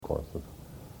course, of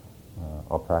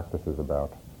our practice is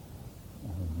about.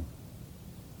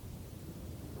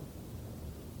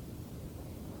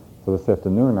 So this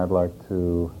afternoon I'd like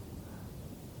to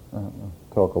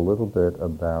talk a little bit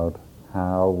about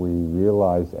how we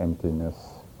realize emptiness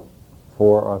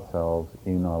for ourselves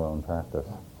in our own practice.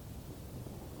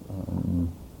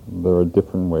 There are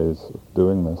different ways of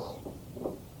doing this.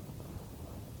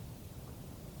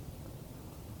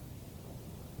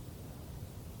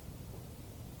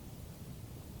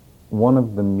 One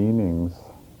of the meanings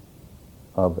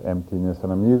of emptiness,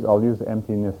 and I'll use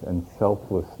emptiness and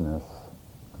selflessness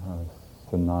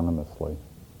synonymously.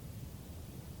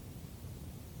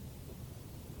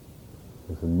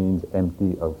 Because it means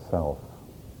empty of self.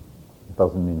 It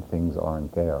doesn't mean things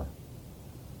aren't there.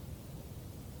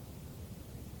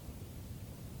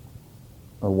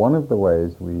 One of the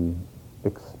ways we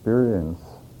experience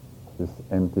this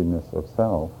emptiness of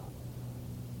self,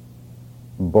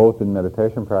 both in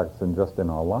meditation practice and just in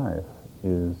our life,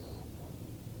 is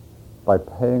by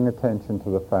paying attention to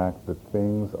the fact that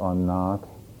things are not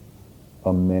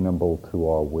amenable to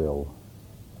our will.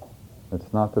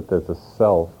 It's not that there's a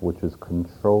self which is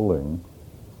controlling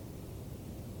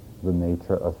the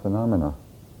nature of phenomena.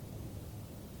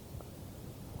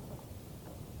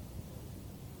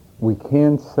 We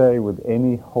can't say with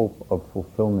any hope of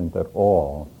fulfillment at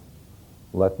all,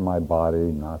 let my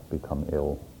body not become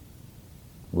ill.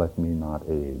 Let me not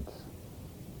age.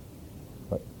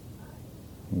 But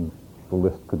the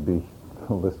list could be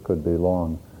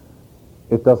long.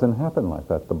 It doesn't happen like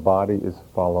that. The body is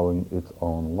following its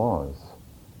own laws,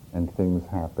 and things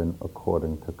happen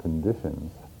according to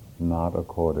conditions, not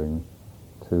according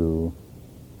to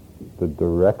the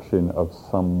direction of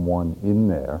someone in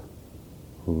there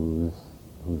who's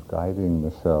guiding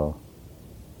the show.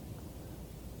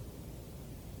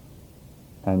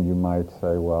 And you might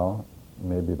say, well,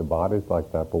 maybe the body's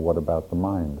like that, but what about the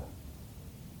mind?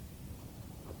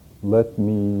 Let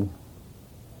me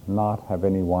not have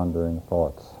any wandering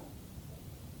thoughts.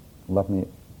 Let me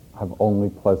have only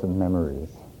pleasant memories.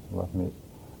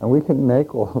 And we can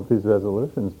make all of these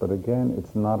resolutions, but again,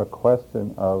 it's not a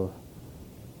question of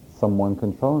someone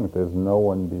controlling it. There's no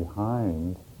one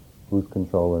behind who's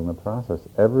controlling the process.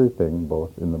 Everything,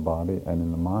 both in the body and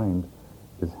in the mind,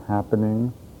 is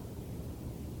happening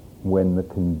when the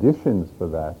conditions for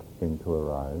that thing to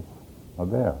arise are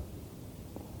there.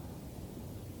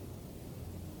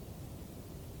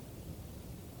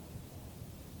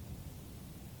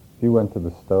 If you went to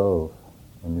the stove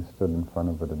and you stood in front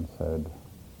of it and said,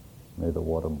 may the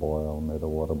water boil, may the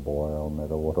water boil, may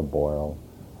the water boil,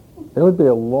 it would be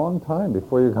a long time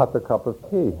before you got the cup of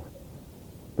tea.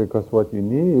 Because what you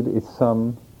need is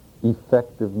some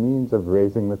effective means of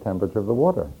raising the temperature of the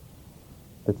water.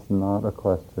 It's not a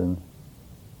question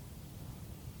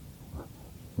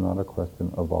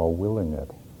of our willing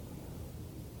it.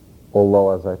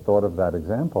 Although as I thought of that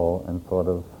example and thought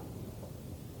of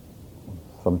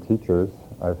some teachers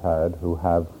I've had who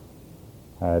have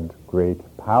had great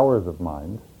powers of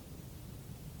mind,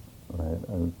 right,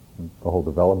 and the whole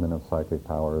development of psychic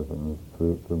powers and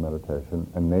through meditation,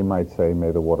 and they might say, may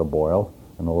the water boil,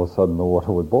 and all of a sudden the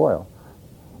water would boil.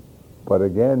 But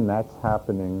again, that's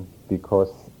happening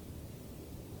because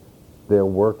they're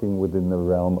working within the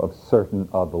realm of certain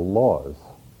other laws.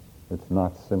 It's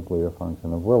not simply a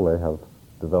function of will. They have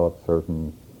developed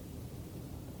certain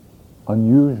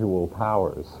unusual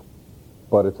powers,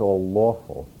 but it's all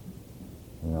lawful.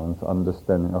 And it's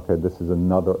understanding, okay, this is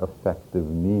another effective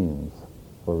means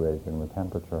for raising the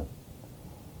temperature.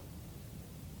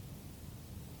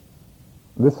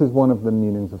 This is one of the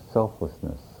meanings of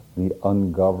selflessness, the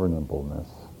ungovernableness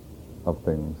of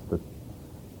things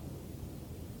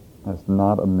that's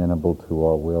not amenable to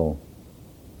our will.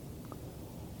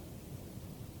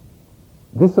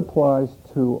 This applies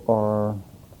to our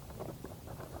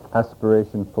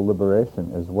aspiration for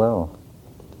liberation as well.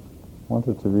 I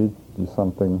wanted to read you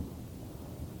something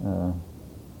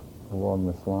along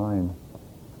this line,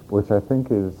 which I think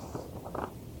is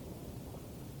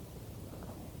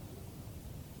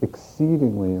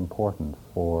exceedingly important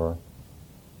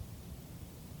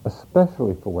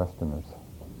especially for Westerners,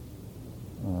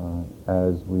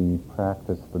 as we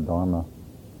practice the Dharma.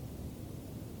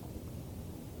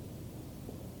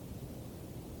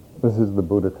 This is the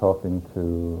Buddha talking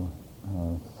to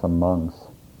some monks.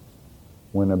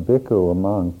 When a bhikkhu, a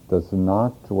monk, does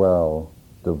not dwell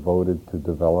devoted to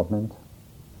development,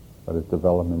 but is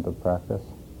development of practice,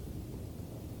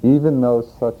 even though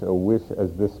such a wish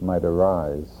as this might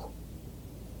arise,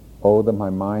 oh, that my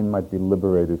mind might be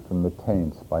liberated from the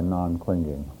taints by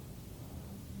non-clinging.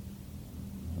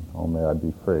 Oh, may I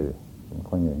be free. from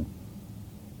clinging.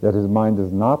 Yet his mind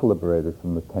is not liberated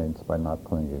from the taints by not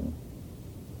clinging.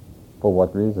 For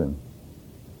what reason?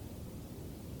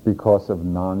 Because of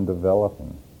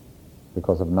non-developing.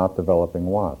 Because of not developing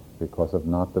what? Because of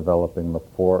not developing the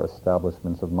 4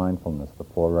 establishments of mindfulness, the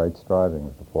 4 right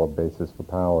strivings, the 4 bases for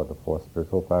power, the 4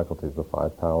 spiritual faculties, the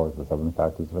 5 powers, the 7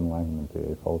 factors of enlightenment,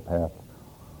 the Eightfold Path.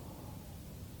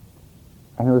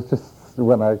 And it was just,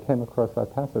 when I came across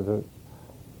that passage,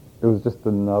 it was just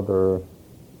another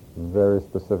very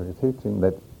specific teaching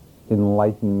that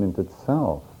enlightenment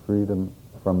itself, freedom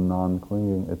from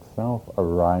non-clinging itself,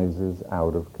 arises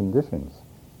out of conditions.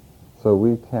 So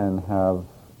we can have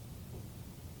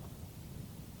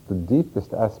the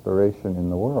deepest aspiration in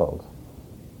the world.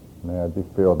 May I be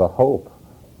free, or the hope,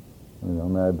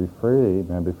 may I be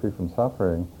free from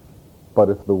suffering. But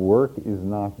if the work is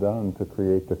not done to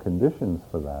create the conditions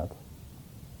for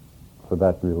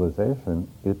that realization,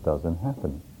 it doesn't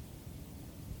happen.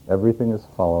 Everything is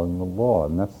following the law,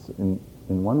 and that's in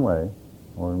one way,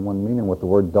 or in one meaning, what the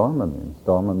word Dharma means.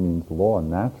 Dharma means law,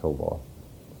 natural law.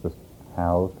 It's just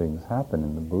how things happen.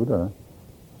 And the Buddha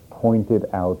pointed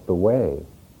out the way,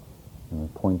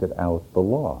 pointed out the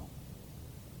law.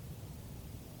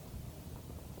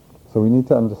 So we need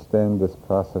to understand this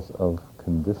process of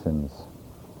conditions.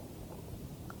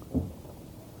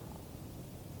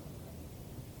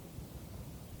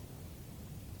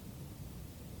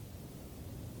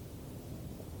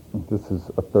 This is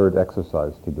a third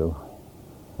exercise to do,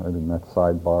 right, in that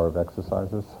sidebar of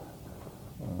exercises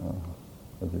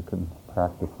that you can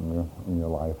practice in your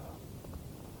life.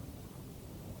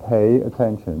 Pay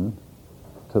attention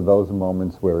to those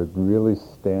moments where it really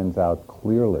stands out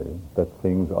clearly that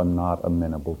things are not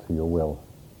amenable to your will.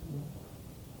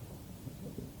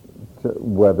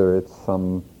 Whether it's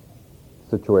some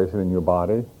situation in your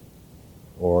body,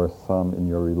 or some in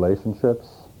your relationships,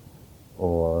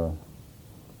 or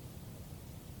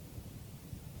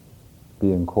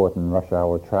being caught in rush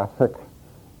hour traffic,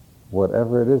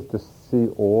 whatever it is, to see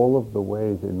all of the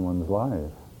ways in one's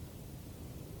life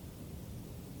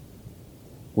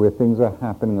where things are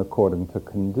happening according to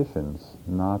conditions,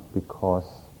 not because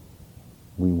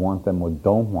we want them or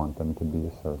don't want them to be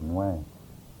a certain way.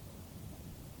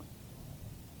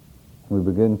 We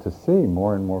begin to see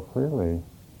more and more clearly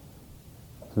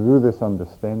through this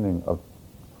understanding of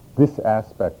this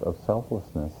aspect of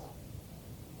selflessness.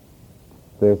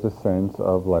 There's a sense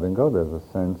of letting go. There's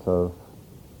a sense of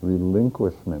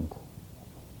relinquishment,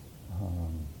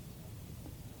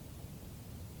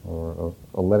 or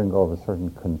a letting go of a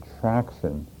certain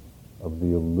contraction of the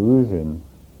illusion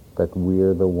that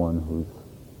we're the one who's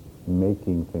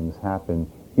making things happen,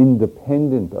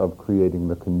 independent of creating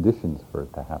the conditions for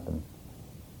it to happen.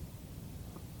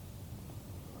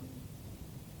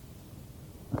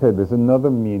 Okay, there's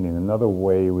another meaning, another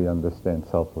way we understand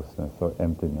selflessness or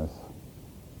emptiness.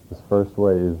 This first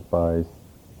way is by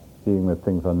seeing that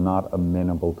things are not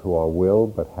amenable to our will,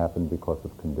 but happen because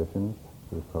of conditions,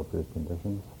 the appropriate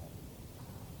conditions.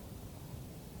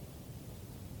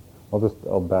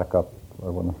 I'll back up. I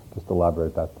want to just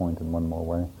elaborate that point in one more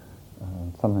way.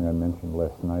 Something I mentioned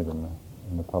last night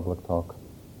in the public talk.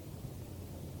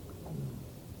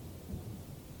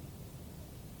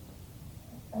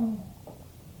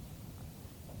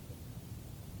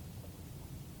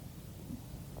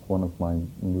 One of my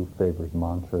new favorite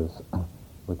mantras,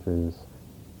 which is,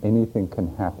 anything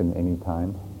can happen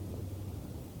anytime.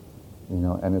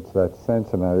 And it's that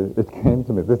sense, and it came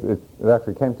to me, it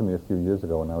actually came to me a few years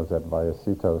ago when I was at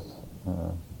Vallecitos,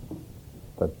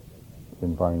 that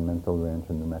environmental ranch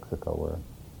in New Mexico, where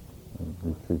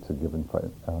retreats are given by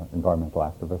environmental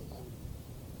activists.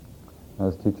 I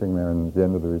was teaching there, and at the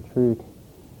end of the retreat,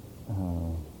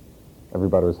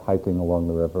 everybody was hiking along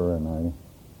the river, and I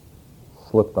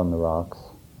slipped on the rocks,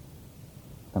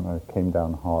 and I came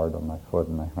down hard on my foot,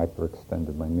 and I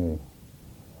hyperextended my knee.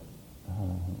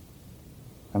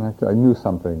 And I knew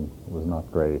something was not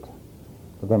great.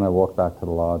 But then I walked back to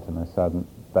the lodge, and I sat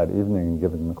that evening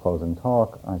giving the closing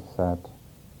talk. I sat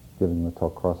giving the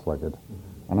talk cross-legged.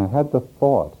 And I had the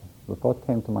thought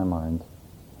came to my mind,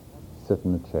 sit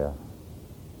in the chair.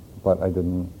 But I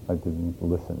didn't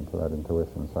listen to that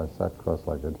intuition, so I sat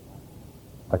cross-legged.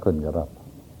 I couldn't get up.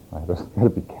 I had to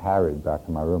be carried back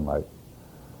to my room. My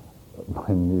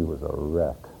knee was a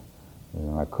wreck.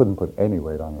 I couldn't put any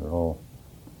weight on it at all.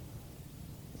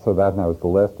 So that night was the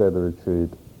last day of the retreat.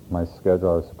 My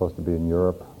schedule, I was supposed to be in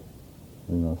Europe,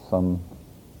 some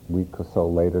week or so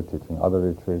later, teaching other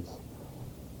retreats.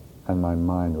 And my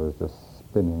mind was just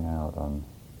spinning out on,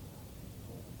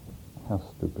 how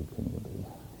stupid can you be?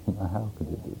 How could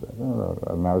you do that?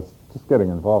 And I was just getting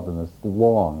involved in this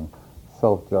long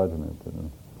self-judgment.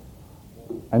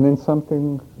 And then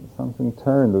something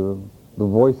turned. The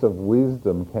voice of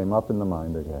wisdom came up in the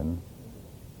mind again.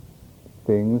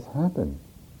 Things happen.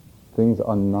 Things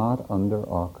are not under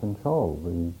our control.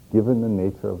 Given the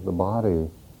nature of the body,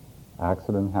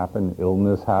 accident happens,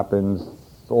 illness happens,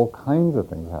 all kinds of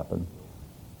things happen.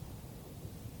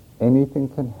 Anything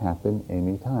can happen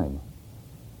anytime.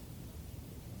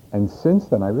 And since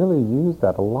then, I really use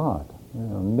that a lot.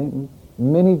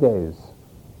 Many days,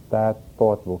 that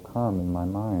thought will come in my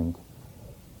mind.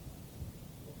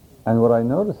 And what I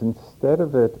notice, instead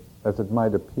of it, as it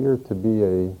might appear to be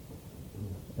a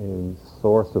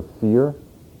source of fear,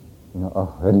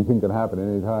 anything can happen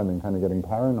anytime, and kind of getting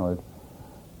paranoid,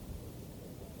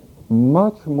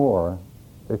 much more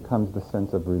it comes the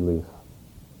sense of relief.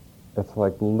 It's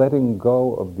like letting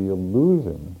go of the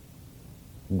illusion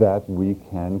that we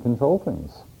can control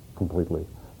things completely.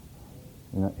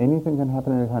 Anything can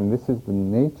happen anytime. This is the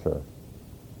nature.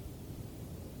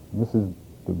 This is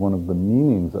one of the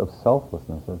meanings of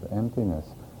selflessness, of emptiness.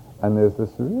 And there's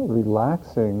this real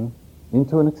relaxing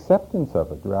into an acceptance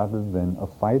of it, rather than a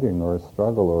fighting or a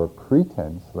struggle or a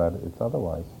pretense that it's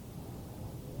otherwise.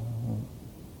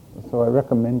 So I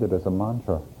recommend it as a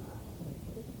mantra.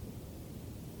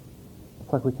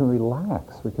 It's like we can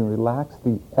relax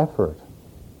the effort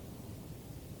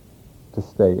to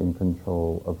stay in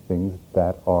control of things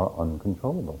that are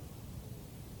uncontrollable.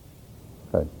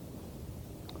 Okay.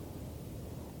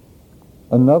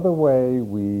 Another way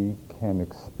we can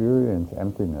experience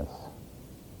emptiness,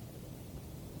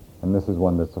 and this is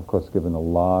one that's of course given a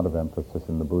lot of emphasis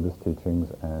in the Buddhist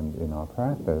teachings and in our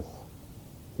practice,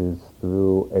 is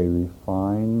through a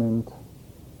refinement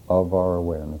of our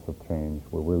awareness of change,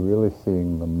 where we're really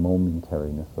seeing the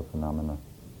momentariness of phenomena.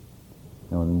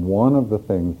 And one of the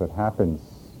things that happens,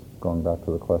 going back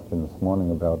to the question this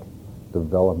morning about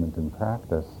development in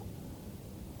practice,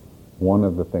 one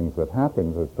of the things that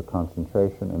happens as the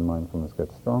concentration and mindfulness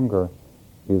gets stronger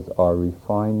is our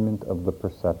refinement of the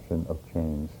perception of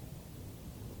change.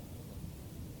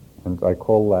 And I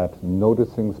call that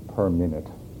noticings per minute.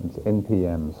 It's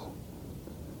NPMs.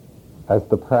 As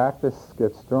the practice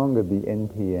gets stronger, the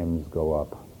NPMs go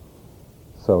up.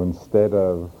 So instead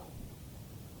of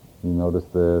you notice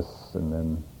this, and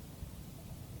then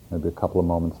maybe a couple of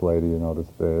moments later you notice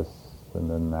this, and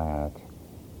then that.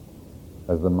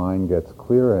 As the mind gets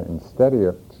clearer and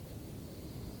steadier,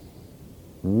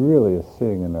 really is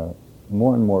seeing in a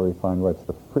more and more refined way.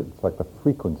 It's like the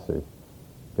frequency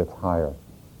gets higher.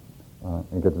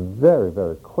 It gets very,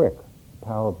 very quick, the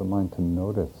power of the mind to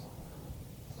notice.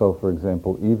 So, for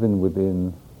example, even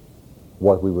within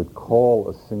what we would call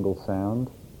a single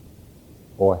sound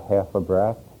or half a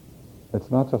breath, it's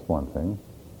not just one thing.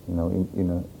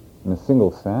 In a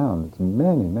single sound, it's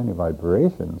many, many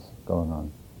vibrations going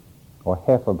on. Or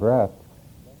half a breath,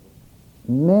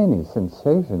 many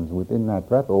sensations within that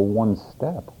breath, or one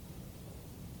step.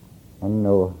 I don't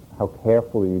know how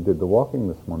carefully you did the walking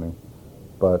this morning,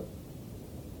 but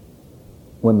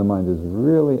when the mind is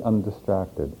really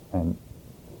undistracted and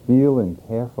feeling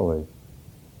carefully,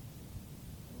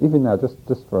 even now,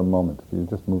 just for a moment, if you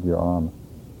just move your arm,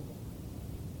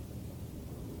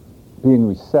 being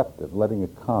receptive, letting it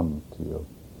come to you,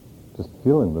 just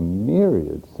feeling the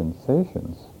myriad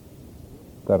sensations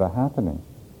that are happening.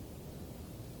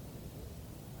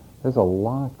 There's a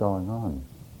lot going on.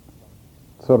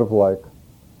 Sort of like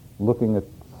looking at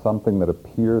something that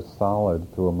appears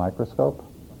solid through a microscope,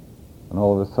 and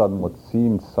all of a sudden what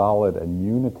seemed solid and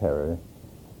unitary,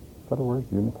 is that a word,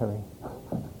 unitary?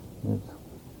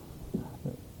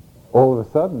 All of a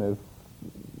sudden is,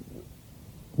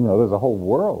 there's a whole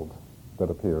world that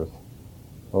appears.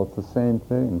 Well, it's the same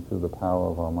thing through the power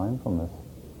of our mindfulness.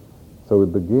 So we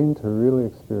begin to really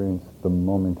experience the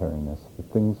momentariness, the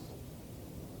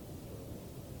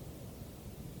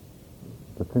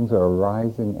things are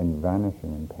arising and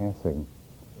vanishing and passing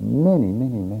many,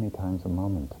 many, many times a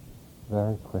moment,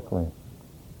 very quickly.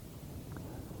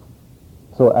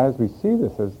 So as we see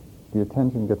this, as the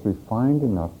attention gets refined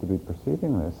enough to be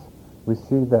perceiving this, we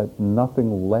see that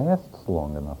nothing lasts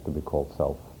long enough to be called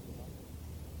self.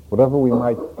 Whatever we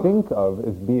might think of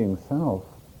as being self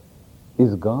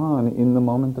is gone in the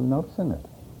moment of noticing it.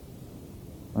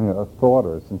 A thought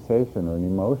or a sensation or an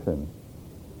emotion.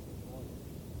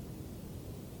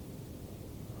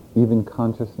 Even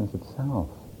consciousness itself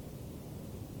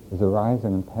is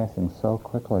arising and passing so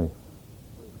quickly.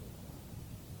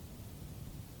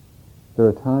 There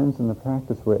are times in the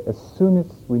practice where as soon as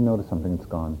we notice something, it's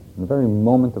gone. In the very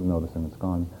moment of noticing, it's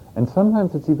gone. And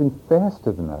sometimes it's even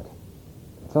faster than that.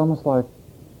 It's almost like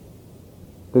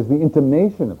there's the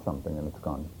intimation of something and it's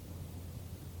gone.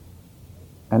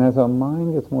 And as our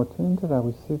mind gets more tuned to that,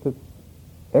 we see that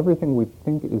everything we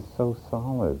think is so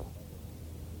solid,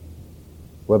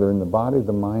 whether in the body,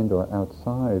 the mind, or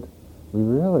outside, we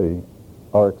really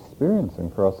are experiencing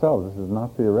for ourselves. This is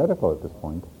not theoretical at this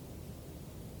point.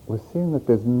 We're seeing that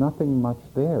there's nothing much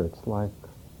there. It's like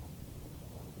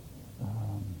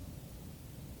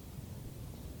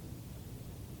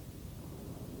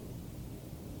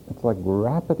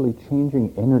rapidly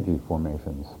changing energy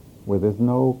formations where there's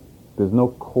no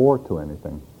core to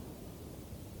anything.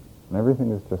 And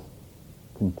everything is just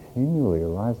continually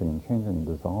arising and changing and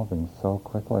dissolving so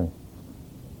quickly.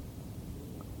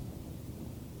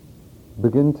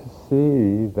 Begin to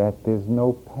see that there's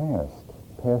no past.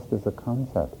 Past is a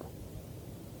concept.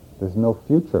 There's no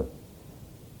future.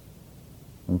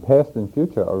 And past and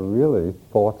future are really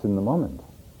thoughts in the moment.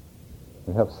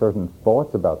 We have certain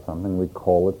thoughts about something, we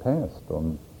call it past,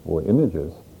 or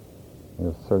images. We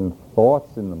have certain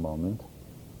thoughts in the moment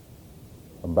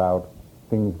about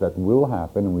things that will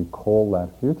happen, and we call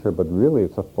that future, but really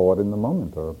it's a thought in the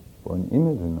moment, or an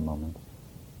image in the moment.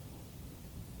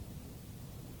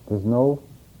 There's no,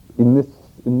 in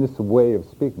this way of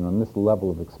speaking, on this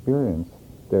level of experience,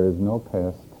 there is no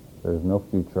past, there is no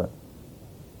future,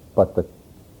 but the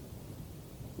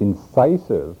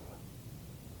incisive,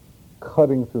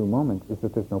 cutting through moment is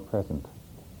that there's no present.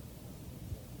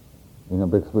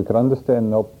 Because we could understand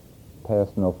no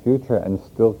past, no future, and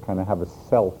still kind of have a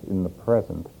self in the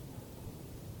present.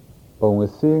 But when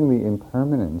we're seeing the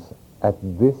impermanence at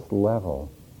this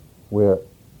level, where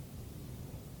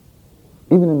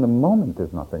even in the moment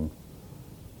there's nothing,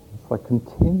 it's like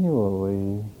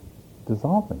continually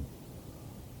dissolving.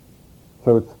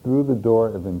 So it's through the door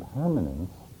of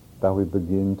impermanence that we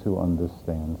begin to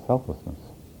understand selflessness,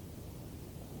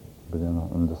 begin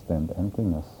to understand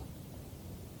emptiness.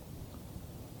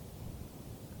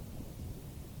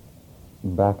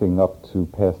 Backing up to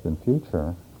past and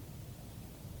future,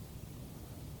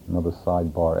 another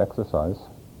sidebar exercise.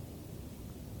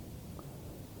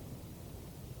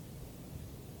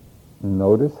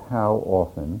 Notice how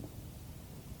often,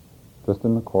 just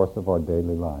in the course of our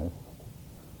daily life,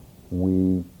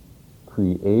 we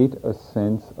create a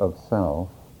sense of self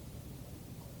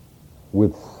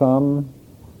with some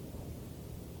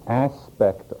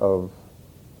aspect of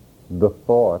the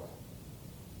thought,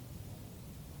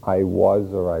 I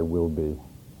was or I will be.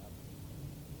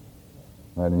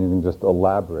 Right? And you can just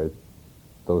elaborate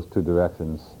those two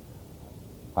directions.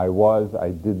 I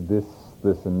did this,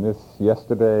 and this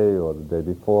yesterday, or the day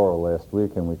before, or last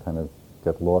week, and we kind of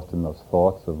get lost in those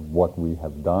thoughts of what we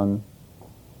have done,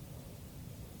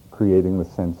 creating the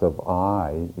sense of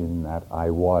I in that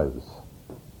I was,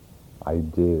 I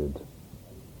did.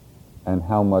 And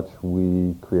how much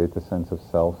we create the sense of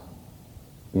self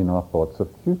in our thoughts of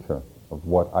future, of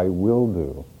what I will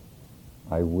do,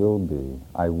 I will be,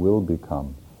 I will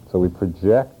become. So we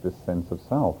project this sense of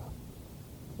self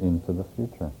into the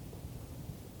future.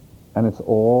 And it's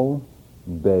all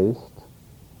based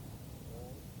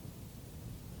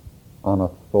on a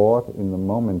thought in the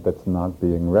moment that's not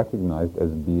being recognized as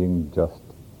being just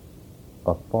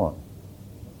a thought.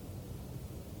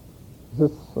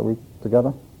 Are we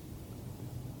together?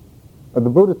 The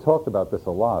Buddha talked about this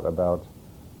a lot, about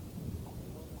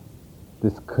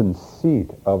this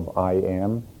conceit of I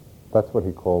am. That's what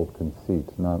he called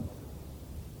conceit, not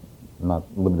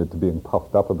limited to being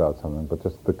puffed up about something, but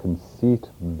just the conceit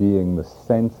being the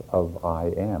sense of I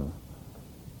am.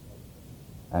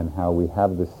 And how we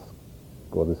have this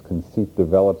conceit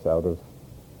develops out of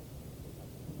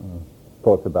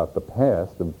thoughts about the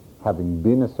past, of having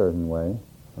been a certain way,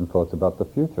 and thoughts about the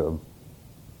future, of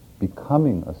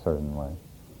becoming a certain way.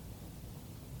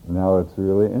 Now it's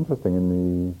really interesting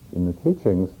in the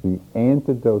teachings, the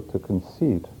antidote to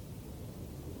conceit,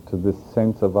 to this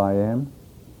sense of I am,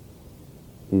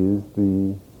 is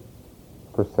the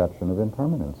perception of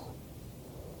impermanence.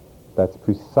 That's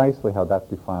precisely how that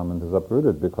defilement is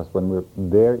uprooted, because when we're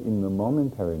there in the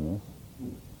momentariness,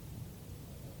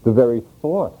 the very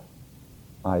thought,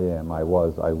 I am, I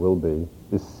was, I will be,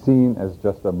 is seen as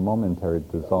just a momentary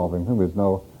dissolving thing.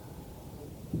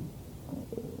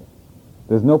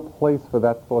 There's no place for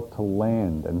that thought to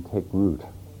land and take root.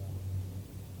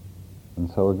 And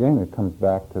so again, it comes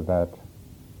back to that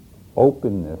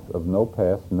openness of no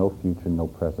past, no future, no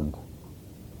present.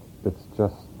 It's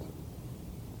just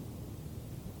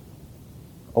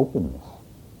openness,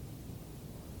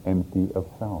 empty of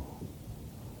self.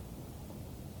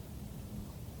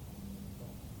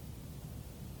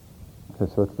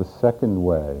 Okay, so it's the second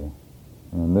way,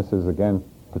 and this is again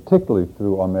particularly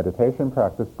through our meditation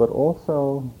practice, but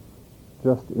also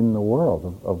just in the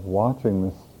world of watching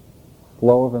this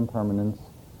flow of impermanence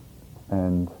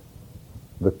and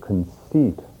the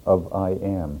conceit of I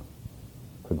am,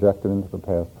 projected into the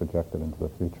past, projected into the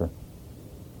future.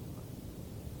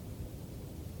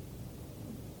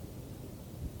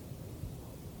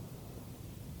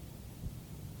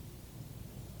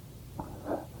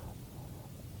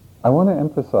 I want to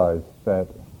emphasize that,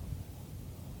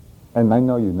 and I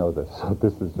know you know this, so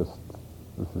this is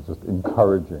just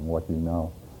encouraging what you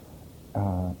know.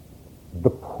 The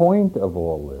point of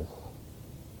all this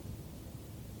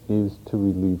is to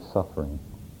relieve suffering.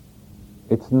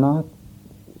 It's not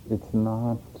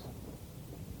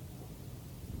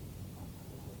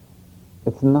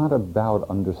about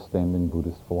understanding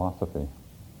Buddhist philosophy,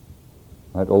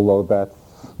 right? Although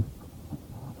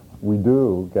we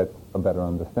do get a better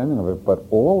understanding of it, but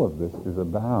all of this is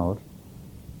about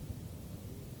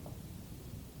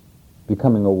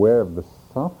becoming aware of the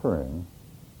suffering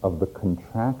of the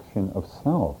contraction of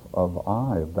self, of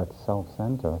I, of that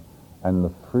self-center, and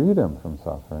the freedom from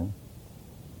suffering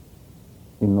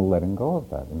in the letting go of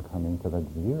that, in coming to that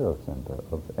zero center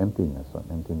of emptiness, or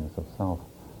emptiness of self.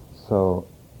 So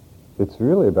it's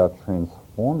really about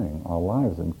transforming our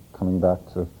lives and coming back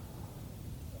to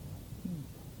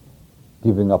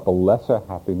giving up a lesser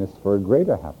happiness for a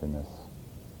greater happiness.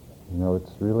 You know,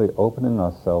 it's really opening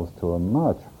ourselves to a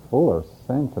much fuller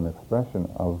sense and expression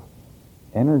of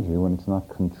energy when it's not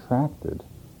contracted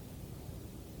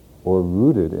or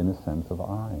rooted in a sense of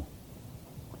I.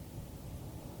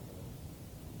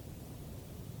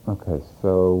 Okay,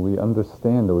 so we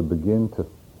understand, or we begin to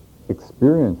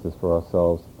experience this for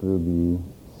ourselves through the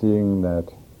seeing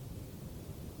that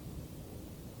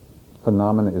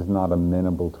phenomena is not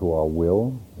amenable to our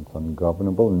will, it's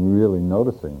ungovernable, and really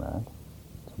noticing that.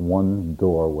 It's one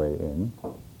doorway in.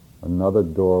 Another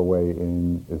doorway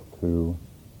in is through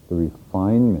the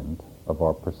refinement of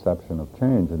our perception of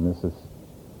change, and this is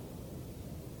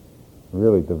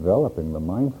really developing the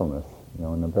mindfulness, you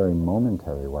know, in a very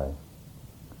momentary way.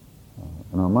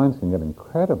 And our minds can get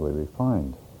incredibly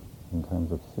refined in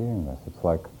terms of seeing this. It's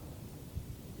like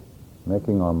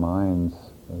making our minds,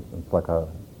 it's like our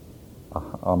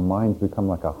minds become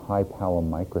like a high-power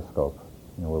microscope,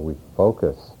 you know, where we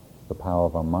focus the power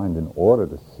of our mind in order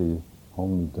to see whole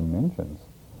new dimensions.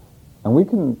 And we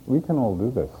can all do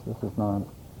this. This is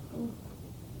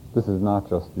not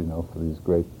just, you know, for these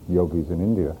great yogis in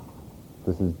India.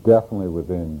 This is definitely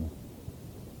within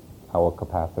our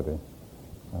capacity.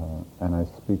 And I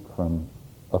speak from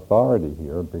authority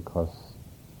here because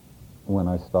when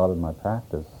I started my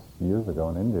practice years ago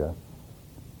in India,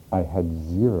 I had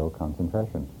zero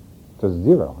concentration. Just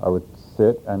zero. I would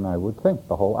sit and I would think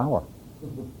the whole hour.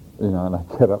 You know, and I'd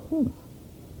get up,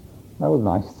 that was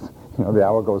nice. You know, the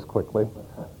hour goes quickly.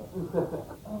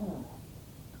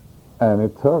 And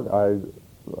it took, I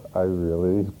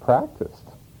really practiced.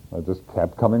 I just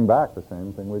kept coming back, the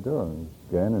same thing we do, and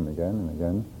again and again and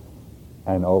again.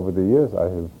 And over the years, I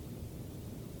have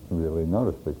really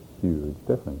noticed a huge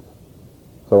difference.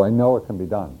 So I know it can be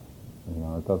done. You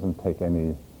know, it doesn't take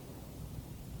any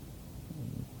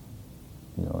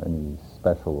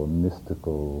special or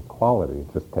mystical quality.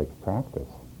 It just takes practice.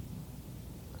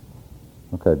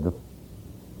 Okay, the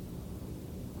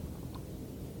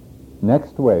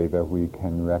next way that we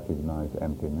can recognize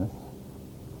emptiness,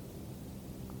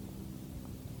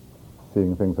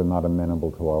 seeing things are not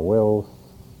amenable to our wills,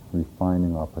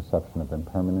 refining our perception of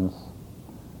impermanence.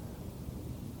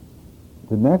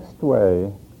 The next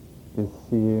way is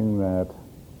seeing that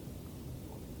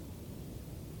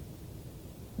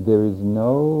there is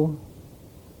no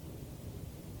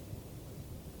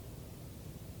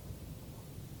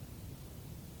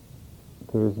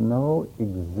there is no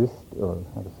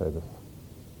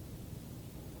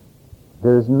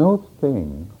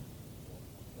thing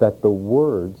that the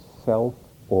words self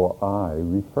or I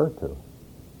refer to.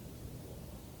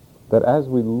 That as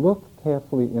we look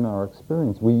carefully in our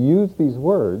experience, we use these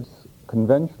words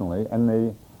conventionally, and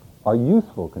they are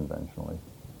useful conventionally.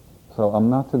 So I'm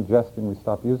not suggesting we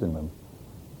stop using them.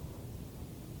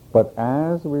 But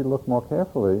as we look more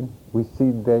carefully, we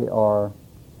see they are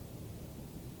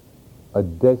a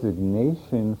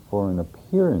designation for an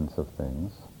appearance of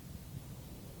things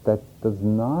that does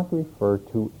not refer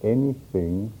to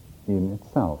anything in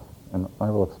itself. And I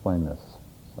will explain this.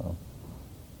 So,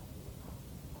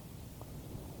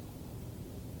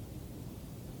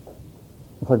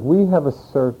 it's like we have a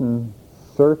certain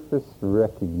surface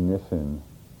recognition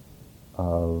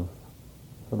of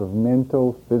sort of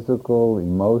mental, physical,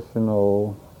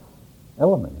 emotional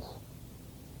elements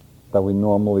that we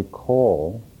normally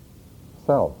call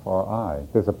self or I.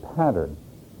 There's a pattern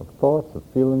of thoughts, of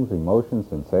feelings, emotions,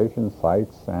 sensations,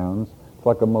 sights, sounds It's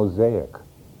like a mosaic.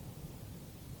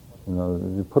 You know,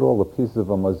 you put all the pieces of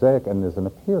a mosaic and there's an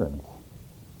appearance.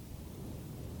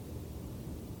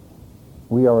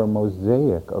 We are a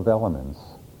mosaic of elements,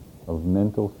 of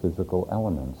mental, physical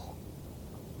elements.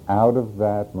 Out of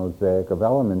that mosaic of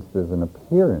elements, there's an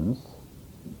appearance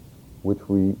which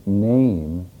we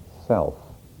name self,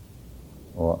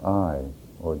 or I,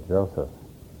 or Joseph.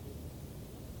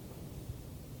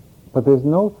 But there's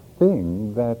no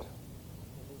thing that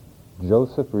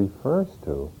Joseph refers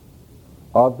to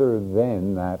other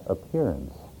than that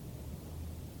appearance.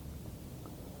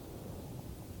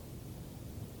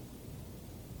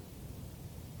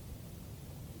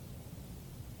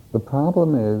 The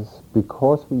problem is,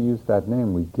 because we use that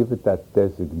name, we give it that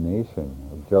designation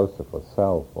of Joseph or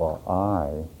self or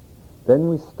I, then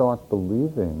we start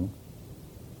believing,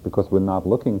 because we're not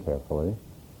looking carefully,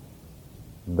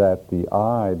 that the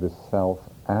I, the self,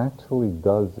 actually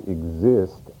does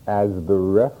exist as the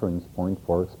reference point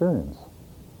for experience.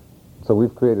 So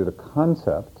we've created a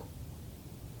concept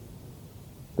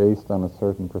based on a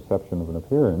certain perception of an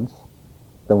appearance,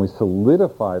 then we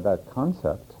solidify that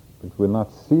concept, because we're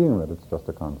not seeing that it's just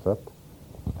a concept,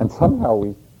 and somehow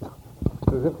we,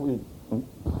 as if we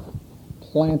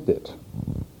plant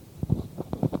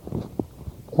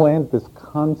this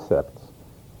concept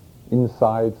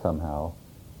inside somehow,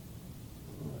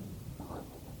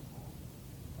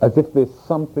 as if there's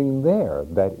something there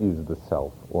that is the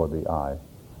self or the I.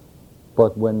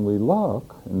 But when we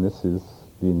look, and this is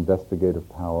the investigative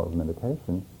power of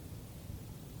meditation,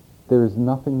 there is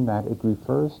nothing that it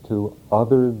refers to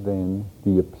other than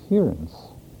the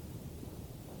appearance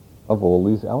of all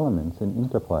these elements in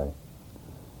interplay.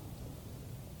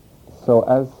 So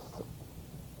as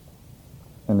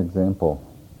an example,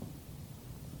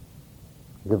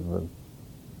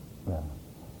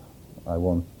 I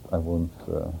won't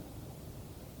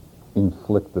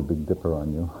inflict the Big Dipper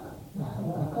on you,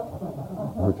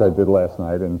 which I did last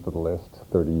night and for the last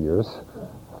 30 years.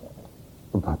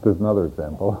 But there's another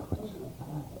example, which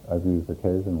I've used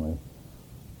occasionally.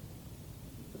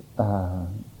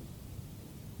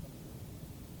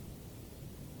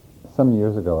 Some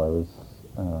years ago, I was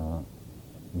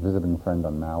visiting a friend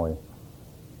on Maui,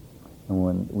 and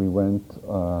when we went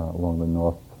along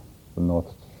the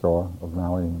north shore of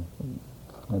Maui,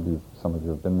 maybe some of you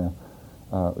have been there,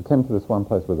 we came to this one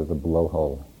place where there's a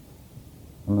blowhole.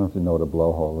 I don't know if you know what a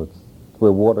blowhole is. It's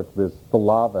where the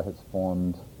lava has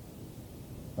formed.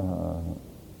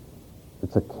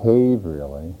 It's a cave,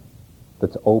 really,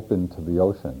 that's open to the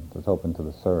ocean, that's open to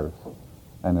the surf.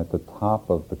 And at the top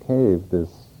of the cave,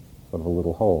 there's sort of a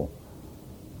little hole.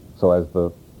 So as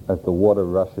the water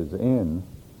rushes in,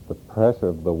 the pressure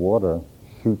of the water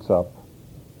shoots up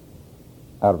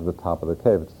out of the top of the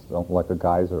cave. It's like a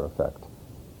geyser effect,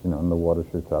 and the water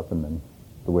shoots up, and then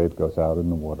the wave goes out,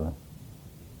 and the water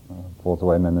falls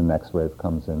away, and then the next wave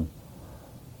comes in.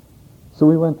 So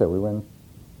we went there. We went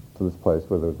to this place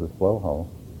where there was this blowhole,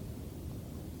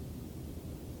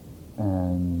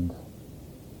 and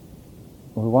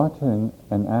we're watching,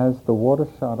 and as the water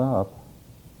shot up,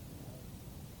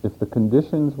 if the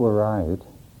conditions were right,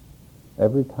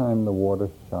 every time the water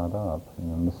shot up,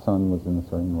 and the sun was in a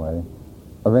certain way,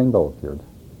 a rainbow appeared.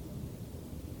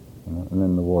 And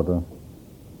then the water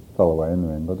fell away and the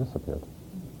rainbow disappeared.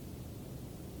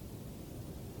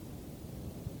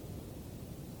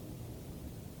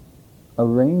 A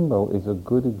rainbow is a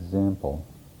good example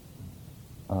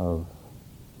of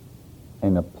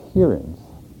an appearance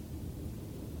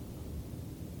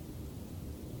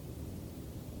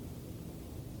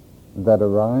that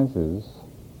arises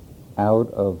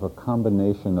out of a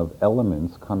combination of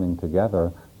elements coming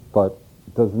together, but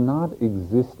does not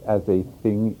exist as a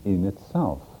thing in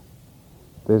itself.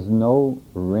 There's no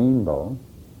rainbow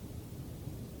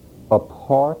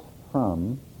apart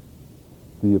from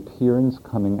the appearance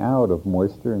coming out of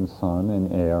moisture and sun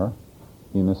and air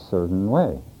in a certain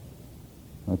way.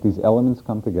 Like these elements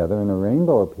come together and a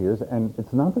rainbow appears, and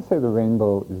it's not to say the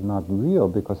rainbow is not real,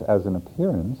 because as an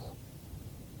appearance,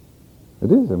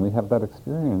 it is, and we have that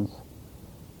experience.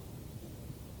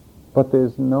 But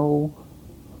there's no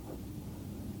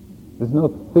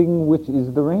thing which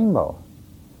is the rainbow,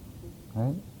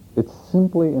 right? It's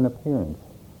simply an appearance,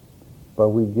 but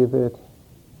we give it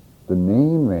the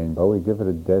name rainbow, we give it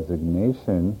a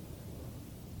designation,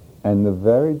 and the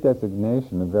very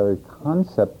designation, the very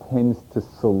concept tends to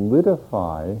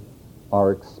solidify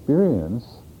our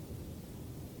experience,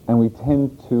 and we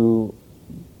tend to,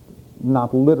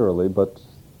 not literally, but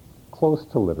close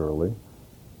to literally,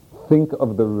 think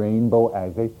of the rainbow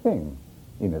as a thing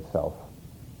in itself.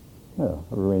 Yeah,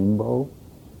 a rainbow,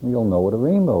 we all know what a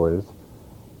rainbow is.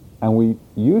 And we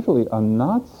usually are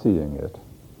not seeing it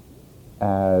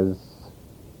as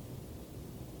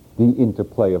the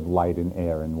interplay of light and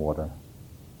air and water.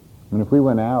 I mean, if we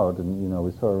went out and,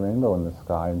 we saw a rainbow in the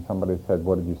sky and somebody said,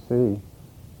 "What did you see?"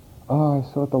 "Oh, I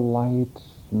saw the light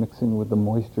mixing with the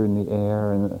moisture in the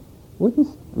air." And we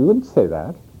wouldn't say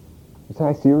that. We'd say,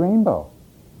 "I see a rainbow,"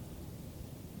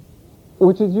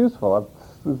 which is useful.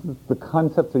 The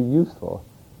concepts are useful,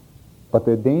 but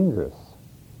they're dangerous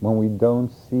when we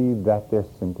don't see that they're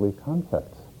simply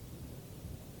concepts.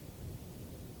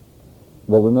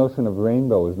 Well, the notion of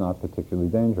rainbow is not particularly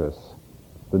dangerous.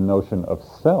 The notion of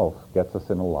self gets us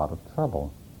in a lot of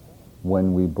trouble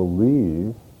when we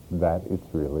believe that it's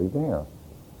really there.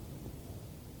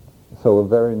 So a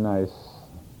very nice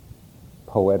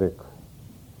poetic,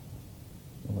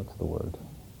 what's the word?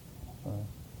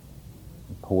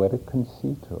 Poetic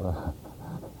conceit, or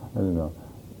I don't know.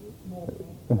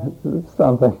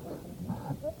 Something.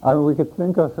 I mean,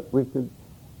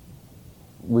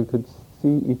 we could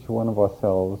see each one of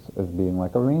ourselves as being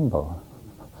like a rainbow.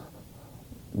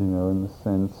 In the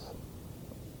sense,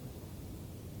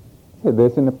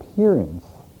 there's an appearance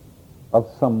of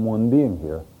someone being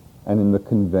here. And in the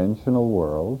conventional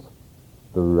world,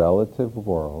 the relative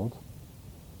world,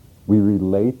 we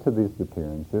relate to these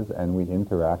appearances and we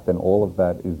interact, and all of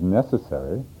that is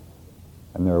necessary,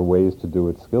 and there are ways to do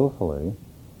it skillfully.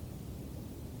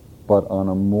 But on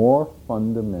a more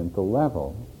fundamental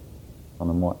level, on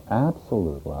a more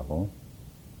absolute level,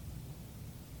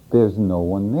 there's no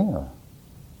one there.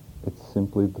 It's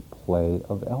simply the play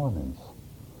of elements.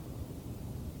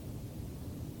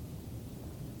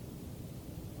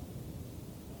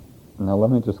 Now let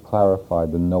me just clarify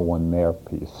the "no one there"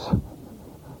 piece.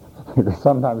 Because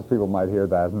sometimes people might hear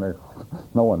that and they,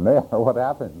 "No one there, what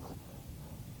happens?"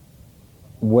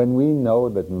 When we know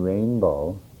that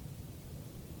rainbow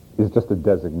is just a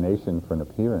designation for an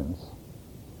appearance,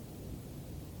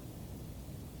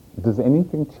 does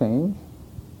anything change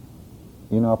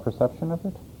in our perception of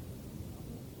it?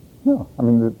 No. I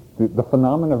mean, the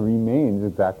phenomena remains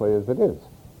exactly as it is,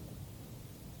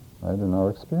 right, in our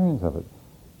experience of it.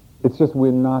 It's just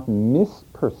we're not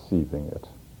misperceiving it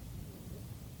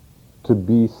to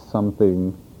be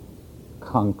something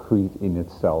concrete in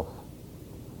itself.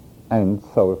 And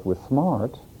so if we're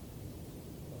smart,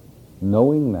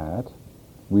 knowing that,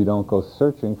 we don't go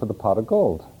searching for the pot of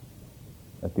gold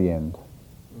at the end.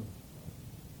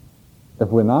 If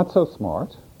we're not so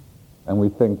smart, and we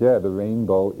think, the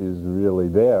rainbow is really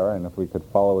there, and if we could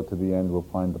follow it to the end, we'll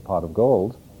find the pot of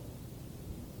gold,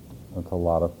 that's a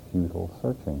lot of futile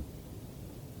searching.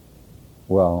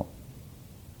 Well,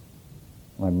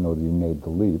 I don't know that you made the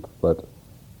leap, but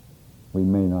we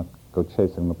may not go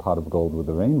chasing the pot of gold with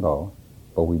the rainbow,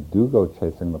 but we do go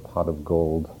chasing the pot of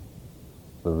gold,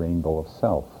 the rainbow of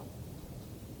self,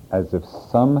 as if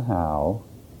somehow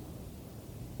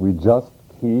we just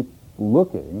keep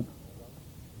looking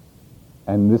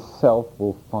and this self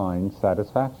will find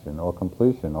satisfaction or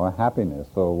completion or happiness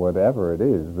or whatever it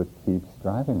is that keeps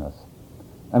driving us.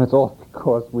 And it's all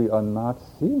because we are not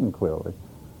seeing clearly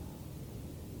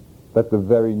that the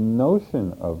very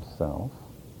notion of self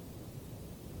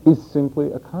is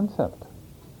simply a concept.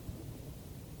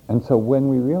 And so when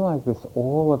we realize this,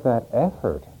 all of that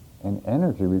effort and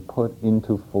energy we put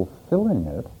into fulfilling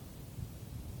it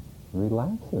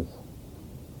relaxes.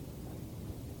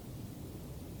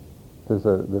 There's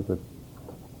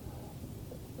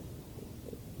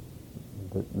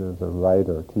a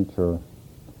writer, teacher,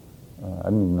 I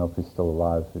don't even know if he's still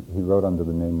alive. He wrote under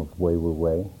the name of Wei Wu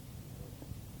Wei.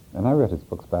 And I read his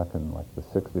books back in like the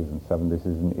 60s and 70s.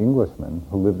 He's an Englishman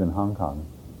who lived in Hong Kong.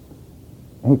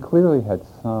 And he clearly had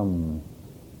some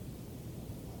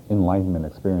enlightenment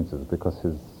experiences because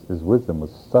his wisdom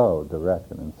was so direct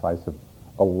and incisive.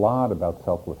 A lot about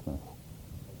selflessness.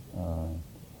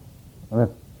 I mean,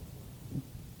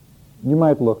 you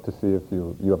might look to see if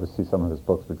you ever see some of his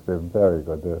books, because they're very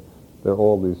good. They're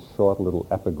all these short little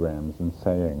epigrams and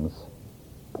sayings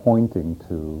pointing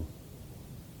to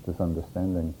this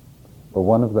understanding. But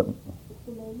one of them,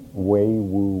 Wei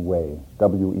Wu Wei,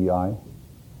 W-E-I.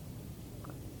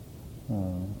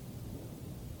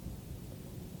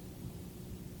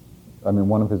 I mean,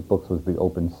 one of his books was The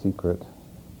Open Secret.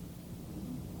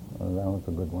 That was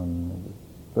a good one.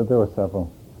 But there were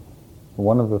several.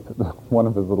 One of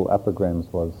his little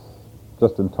epigrams was,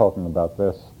 just in talking about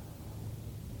this,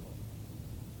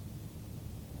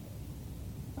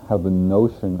 how the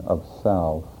notion of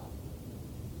self,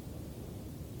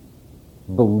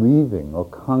 believing or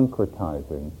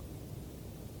concretizing,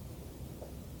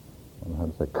 I don't know how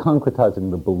to say,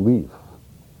 concretizing the belief,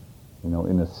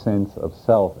 in a sense of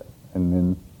self, and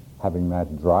then having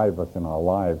that drive us in our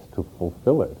lives to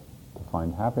fulfill it, to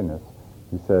find happiness.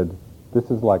 He said,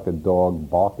 this is like a dog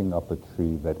barking up a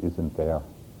tree that isn't there.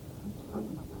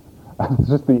 It's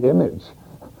just the image,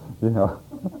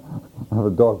 of a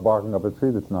dog barking up a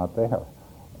tree that's not there.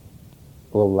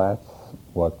 Well, that's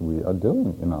what we are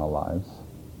doing in our lives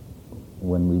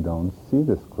when we don't see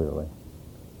this clearly.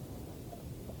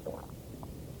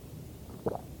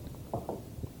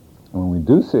 When we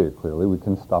do see it clearly, we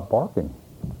can stop barking,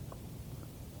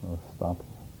 or stop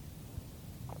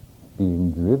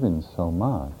being driven so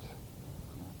much.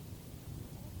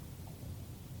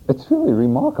 It's really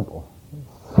remarkable.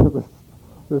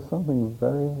 There's something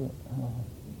very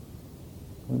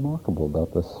remarkable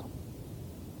about this.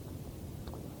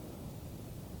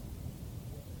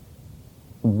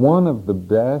 One of the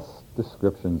best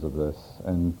descriptions of this,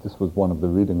 and this was one of the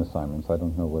reading assignments, I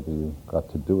don't know whether you got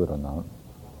to do it or not,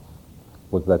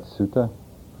 was that sutta,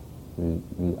 the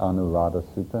Anuradha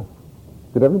Sutta.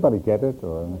 Did everybody get it?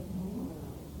 Or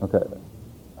okay,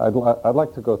 I'd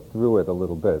like to go through it a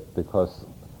little bit because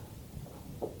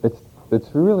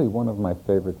it's really one of my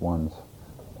favorite ones,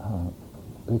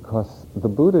 because the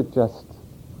Buddha just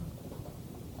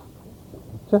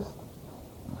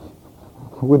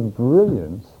with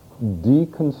brilliance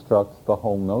deconstructs the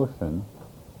whole notion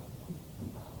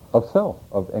of self,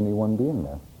 of any one being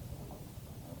there.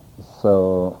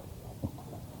 So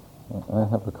I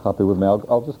have a copy with me.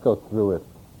 I'll just go through it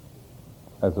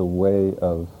as a way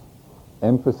of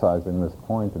emphasizing this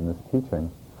point in this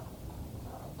teaching.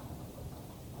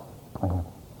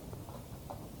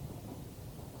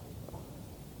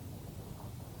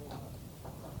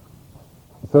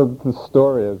 So the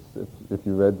story is, if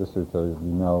you read the sutta,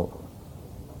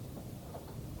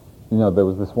 there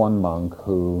was this one monk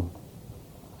who,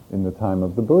 in the time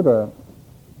of the Buddha,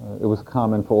 it was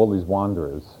common for all these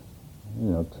wanderers,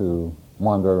 to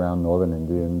wander around northern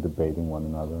India and debating one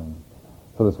another. And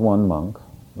so this one monk,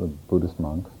 the Buddhist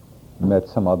monk, met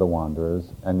some other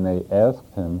wanderers, and they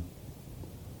asked him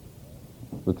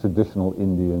the traditional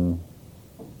Indian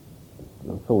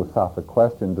philosophic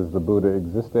question, does the Buddha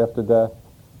exist after death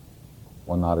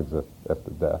or not exist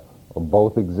after death? Or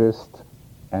both exist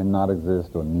and not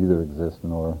exist, or neither exist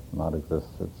nor not exist?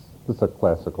 It's a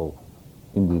classical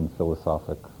Indian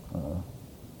philosophic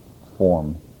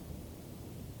form.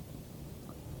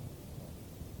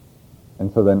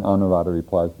 And so then Anuradha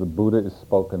replies, the Buddha is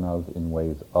spoken of in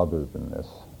ways other than this.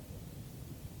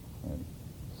 And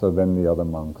so then the other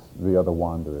monks, the other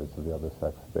wanderers of the other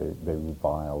sects, they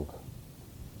reviled,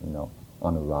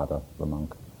 Anuradha, the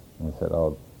monk. And they said,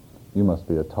 oh, you must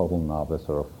be a total novice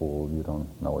or a fool. You don't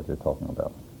know what you're talking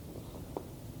about.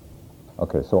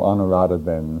 Okay, so Anuradha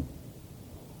then,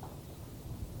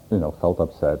 felt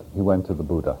upset. He went to the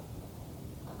Buddha.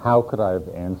 How could I have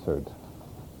answered?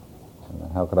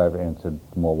 How could I have answered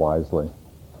more wisely?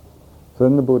 So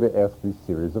then the Buddha asked these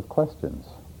series of questions.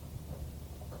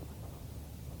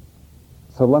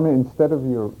 So let me, instead of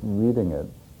you reading it,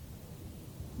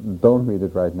 don't read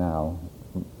it right now,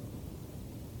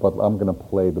 but I'm going to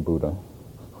play the Buddha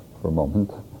for a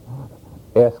moment,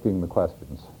 asking the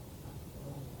questions.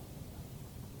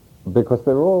 Because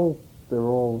they're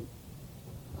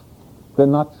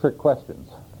not trick questions.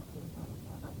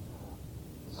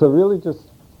 So really just,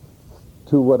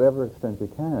 to whatever extent you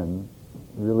can,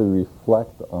 really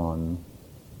reflect on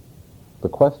the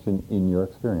question in your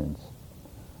experience.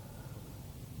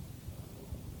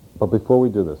 But before we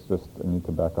do this, I need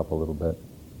to back up a little bit.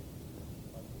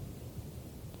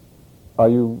 Are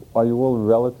you all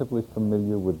relatively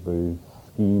familiar with the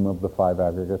scheme of the five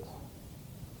aggregates?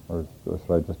 Or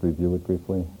should I just review it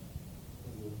briefly?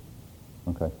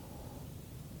 Okay.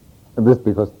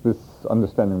 Because this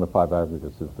understanding the five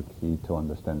aggregates is the key to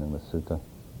understanding the sutta.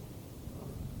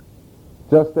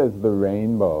 Just as the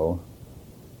rainbow,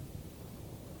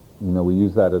 we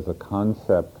use that as a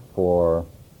concept for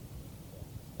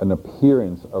an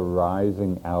appearance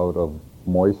arising out of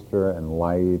moisture and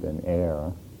light and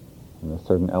air,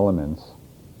 certain elements.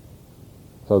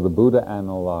 So the Buddha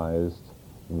analyzed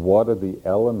what are the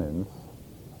elements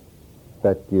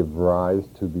that give rise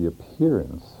to the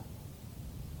appearance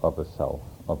of a self,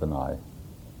 of an I.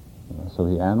 So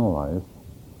he analyzed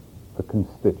the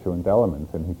constituent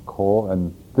elements, and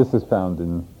and this is found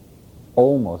in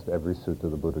almost every sutta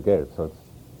the Buddha gave, so it's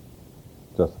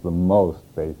just the most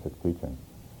basic teaching.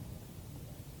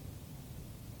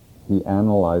 He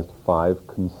analyzed 5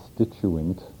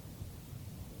 constituent,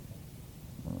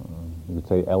 you would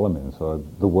say elements, or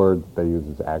the word they use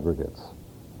is aggregates.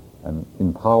 And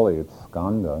in Pali it's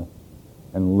skandha,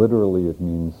 and literally it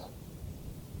means,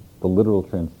 the literal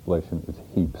translation is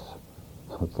heaps.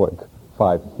 So it's like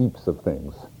 5 heaps of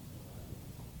things,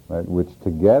 right, which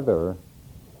together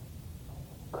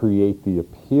create the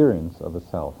appearance of a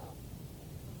self.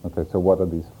 Okay, so what are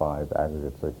these 5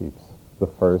 aggregates or heaps? The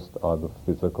first are the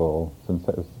physical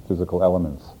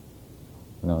elements.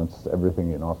 It's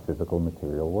everything in our physical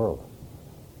material world.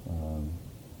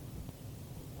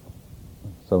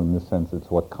 So in this sense, it's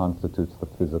what constitutes the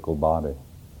physical body.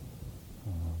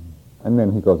 And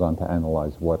then he goes on to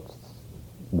analyze what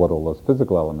all those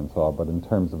physical elements are, but in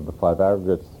terms of the 5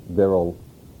 aggregates, they're all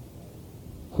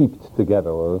heaped together,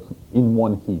 or in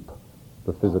one heap,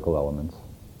 the physical elements,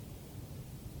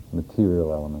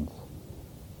 material elements.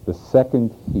 The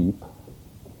second heap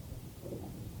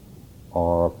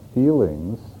are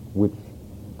feelings, which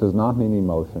does not mean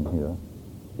emotion here.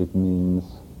 It means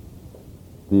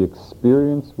the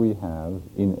experience we have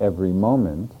in every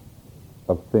moment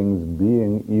of things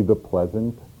being either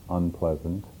pleasant,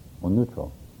 unpleasant, or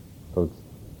neutral. So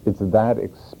it's that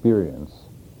experience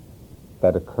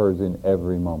that occurs in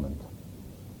every moment.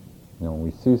 When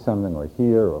we see something, or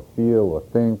hear, or feel, or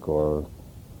think, or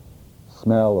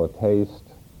smell, or taste,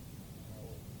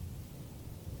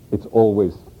 it's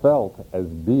always felt as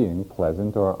being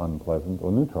pleasant or unpleasant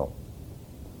or neutral.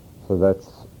 So that's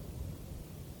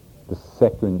the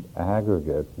second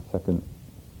aggregate, the second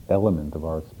element of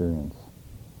our experience.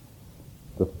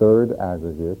 The third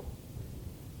aggregate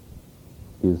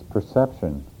is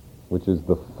perception, which is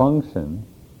the function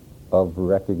of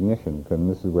recognition, and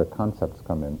this is where concepts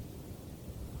come in.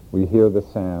 We hear the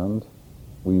sound,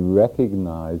 we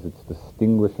recognize its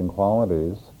distinguishing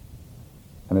qualities,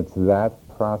 and it's that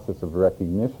process of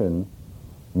recognition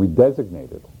we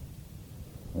designate it.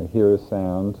 We hear a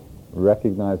sound,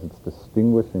 recognize its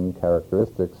distinguishing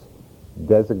characteristics,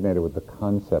 designate it with the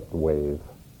concept wave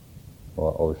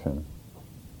or ocean.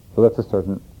 So that's a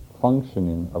certain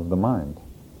functioning of the mind.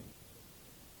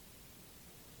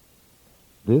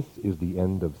 This is the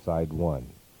end of side 1.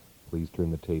 Please turn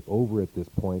the tape over at this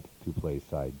point to play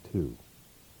side 2.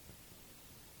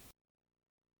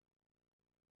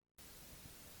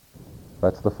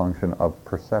 That's the function of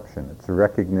perception. It's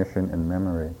recognition and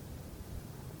memory.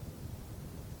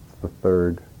 It's the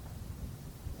third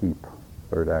heap,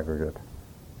 third aggregate.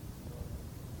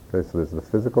 Okay, so there's the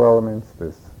physical elements,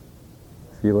 there's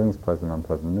feelings, pleasant,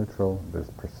 unpleasant, neutral,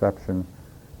 there's perception.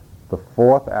 The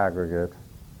fourth aggregate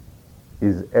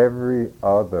is every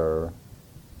other,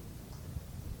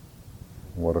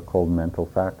 what are called mental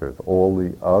factors, all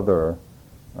the other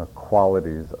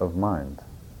qualities of mind.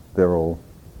 They're all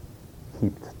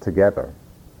heaped together.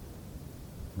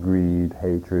 Greed,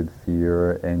 hatred,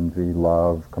 fear, envy,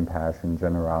 love, compassion,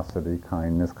 generosity,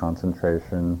 kindness,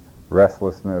 concentration,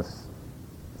 restlessness.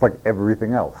 It's like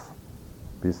everything else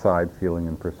beside feeling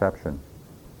and perception.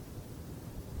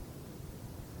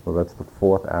 So that's the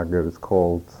fourth aggregate. It's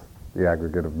called the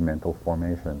aggregate of mental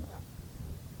formations.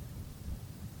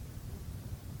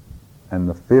 And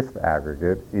the fifth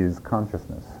aggregate is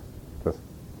consciousness, just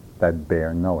that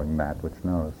bare knowing, that which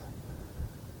knows.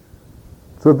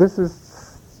 So this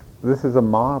is a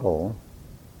model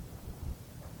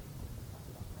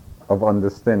of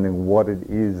understanding what it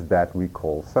is that we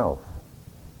call self.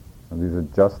 And these are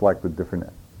just like the different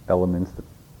elements that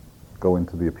go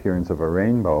into the appearance of a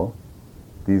rainbow.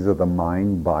 These are the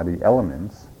mind-body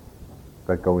elements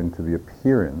that go into the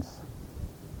appearance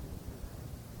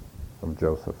of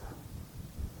Joseph,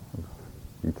 of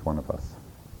each one of us.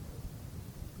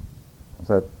 Is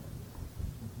that,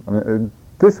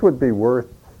 this would be worth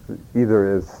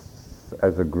either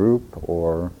as a group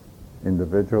or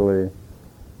individually.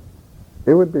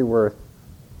 It would be worth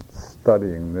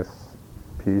studying this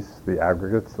piece, the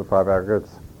aggregates, the 5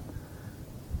 aggregates,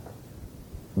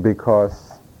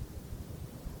 because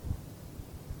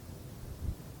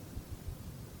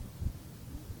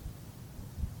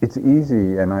it's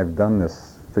easy, and I've done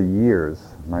this for years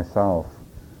myself,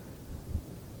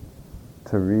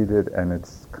 to read it and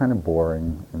it's kind of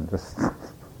boring and just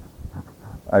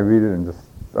I read it and just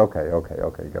okay,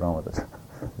 get on with it.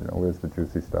 Where's the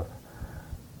juicy stuff?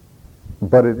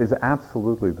 But it is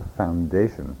absolutely the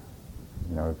foundation.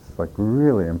 It's like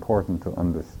really important to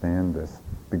understand this,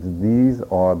 because these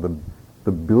are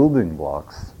the building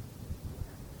blocks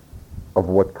of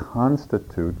what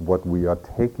constitute what we are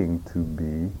taking to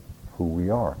be who we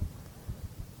are.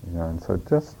 And so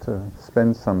just to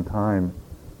spend some time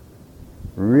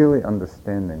really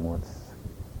understanding what's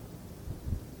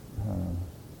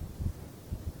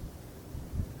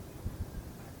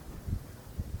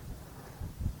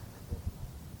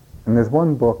and there's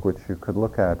one book which you could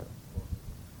look at.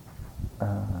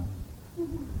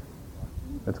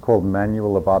 It's called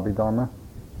Manual of Abhidharma.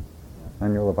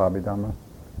 Manual of Abhidharma.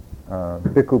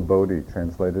 Bhikkhu Bodhi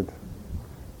translated.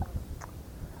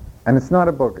 And it's not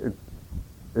a book,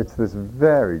 it's this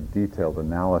very detailed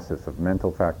analysis of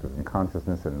mental factors and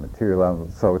consciousness and material,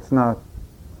 so it's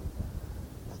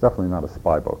definitely not a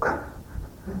spy book.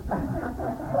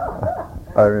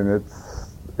 I mean,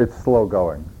 it's slow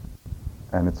going,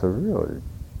 and it's a really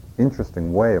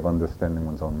interesting way of understanding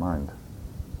one's own mind.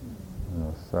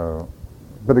 So,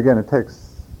 but again, it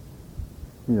takes,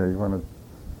 you want to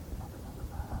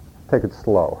take it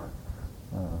slow.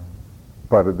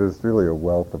 But there's really a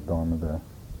wealth of Dharma there.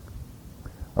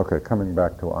 Okay, coming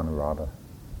back to Anuradha.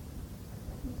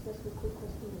 Just a quick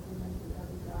question that you mentioned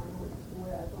having Dharma, which is the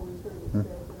way I've always heard it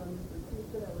said, but on this retreat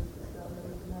that I was just on,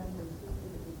 there was a man named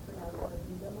Sufi that was pronounced as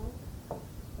Dharma.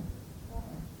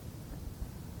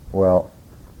 Well,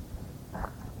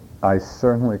 I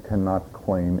certainly cannot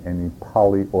claim any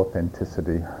Pali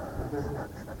authenticity.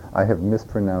 I have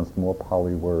mispronounced more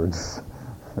Pali words.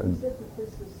 You said that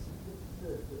this is,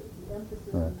 the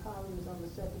emphasis in Pali is on the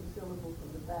second syllable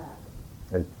from the back.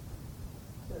 It,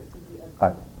 So it could be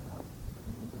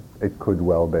it could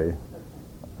well be.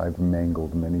 I've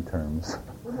mangled many terms.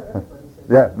 Well, no, everybody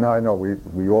says Yeah, no, I know.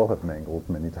 We all have mangled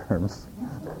many terms.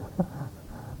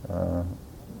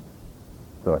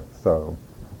 So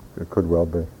it could well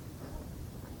be.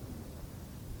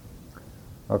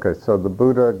 Okay, so the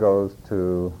Buddha goes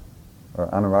to, or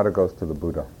Anuradha goes to the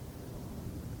Buddha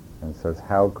and says,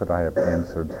 how could I have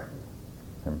answered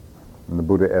him? And the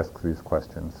Buddha asks these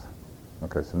questions.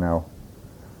 Okay, so now,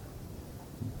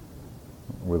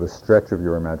 with a stretch of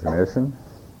your imagination,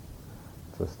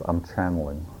 I'm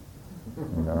channeling.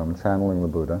 I'm channeling the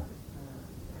Buddha.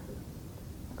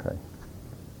 Okay.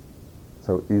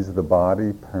 So is the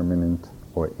body permanent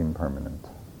or impermanent?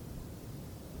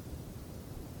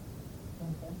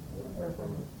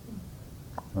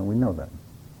 Well, we know that.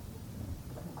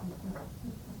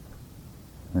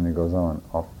 And it goes on,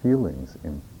 are feelings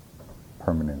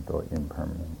permanent or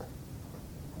impermanent?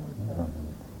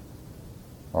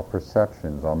 Are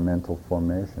perceptions, our mental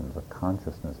formations, our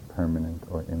consciousness permanent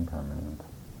or impermanent?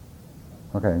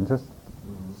 Okay, and just,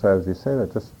 so as you say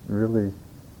that, just really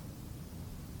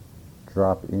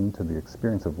drop into the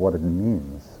experience of what it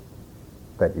means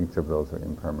that each of those are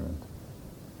impermanent.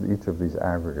 Each of these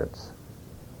aggregates,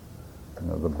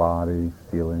 the body,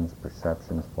 feelings,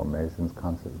 perceptions, formations,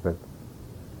 consciousness,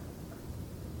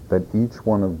 that each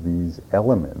one of these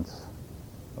elements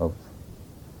of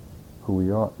who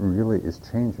we are really is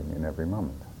changing in every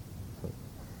moment. So,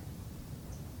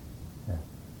 yeah,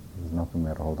 there's nothing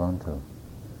there to hold on to.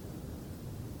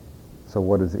 So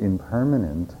what is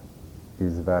impermanent,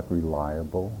 is that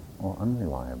reliable or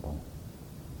unreliable?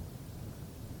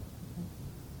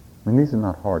 I mean, these are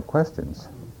not hard questions,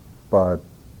 but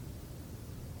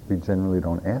we generally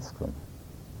don't ask them.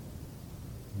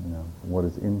 What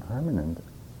is impermanent?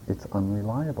 It's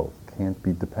unreliable. Can't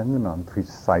be depended on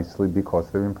precisely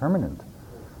because they're impermanent.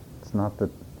 It's not that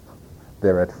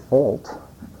they're at fault.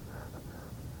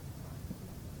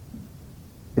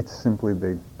 It's simply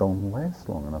they don't last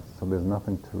long enough, so there's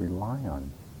nothing to rely on.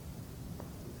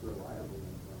 It's reliably.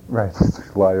 Right,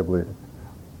 it's reliably.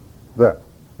 There.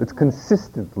 It's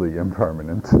consistently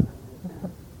impermanent.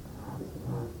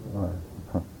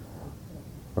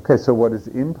 Okay, so what is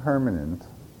impermanent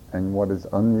and what is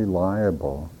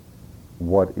unreliable,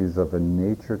 what is of a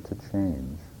nature to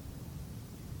change?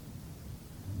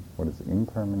 What is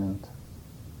impermanent,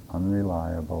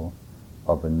 unreliable,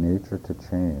 of a nature to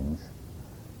change?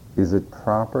 Is it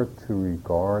proper to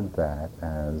regard that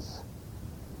as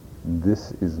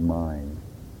this is mine,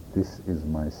 this is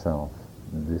myself,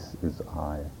 this is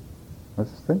I?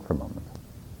 Let's just think for a moment.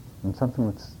 And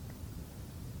something that's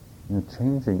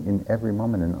changing in every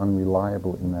moment and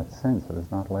unreliable in that sense, that is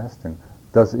not lasting.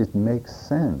 Does it make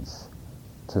sense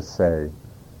to say,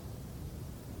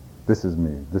 this is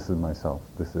me, this is myself,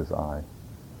 this is I?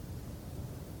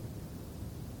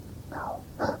 No.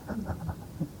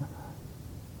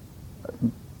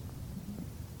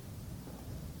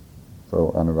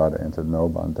 So Anuradha answered, no,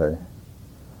 Bhante.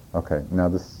 Okay, now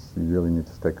this, you really need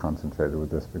to stay concentrated with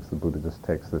this because the Buddha just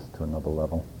takes this to another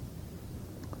level.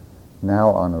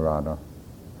 Now, Anuradha,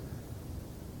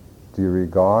 do you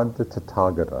regard the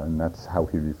Tathagata, and that's how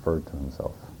he referred to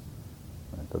himself.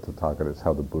 Right? The Tathagata is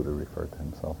how the Buddha referred to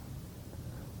himself.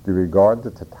 Do you regard the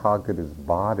Tathagata's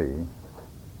body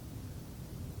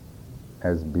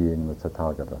as being the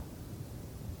Tathagata?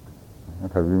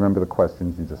 Okay, remember the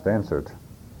questions you just answered.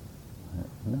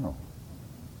 No.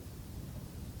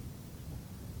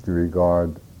 Do you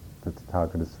regard the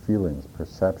Tathagata's feelings,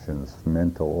 perceptions,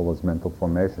 all those mental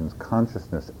formations,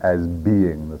 consciousness as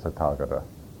being the Tathagata?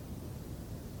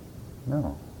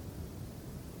 No.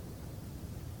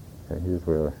 Okay, here's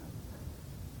where...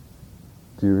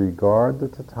 Do you regard the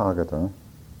Tathagata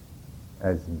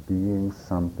as being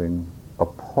something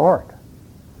apart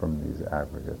from these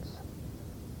aggregates?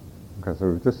 Okay,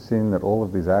 so we've just seen that all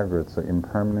of these aggregates are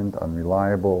impermanent,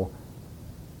 unreliable.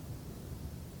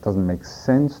 Doesn't make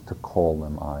sense to call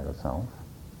them I or self.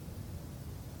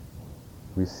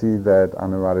 We see that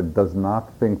Anuradha does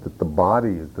not think that the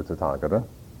body is the Tathagata.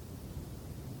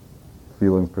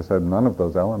 Feelings, perceive none of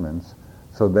those elements.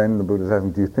 So then the Buddha is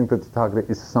asking, do you think that the Tathagata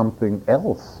is something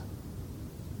else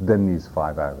than these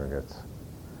 5 aggregates?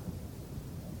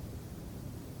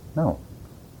 No.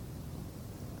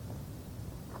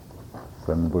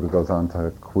 Then the Buddha goes on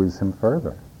to quiz him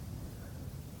further.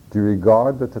 Do you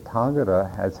regard the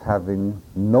Tathagata as having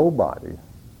no body,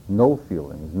 no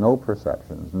feelings, no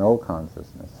perceptions, no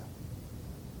consciousness?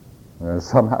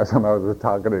 Somehow the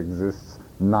Tathagata exists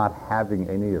not having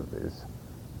any of these.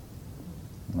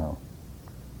 No.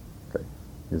 Okay,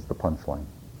 here's the punchline.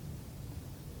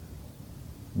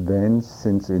 Then,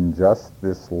 since in just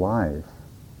this life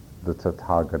the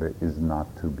Tathagata is not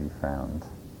to be found,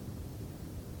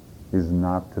 is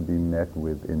not to be met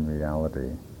with in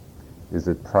reality, is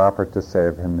it proper to say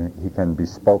of him he can be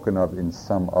spoken of in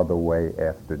some other way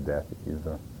after death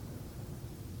either?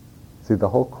 See, the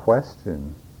whole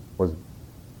question was,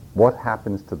 what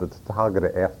happens to the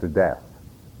Tathagata after death?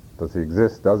 Does he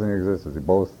exist? Doesn't he exist? Is he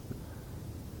both?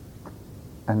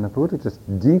 And the Buddha just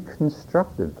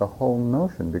deconstructed the whole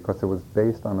notion because it was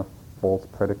based on a false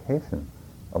predication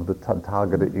of the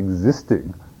Tathagata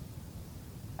existing.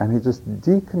 And he just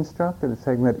deconstructed it,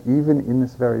 saying that even in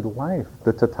this very life,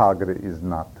 the Tathagata is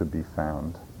not to be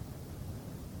found.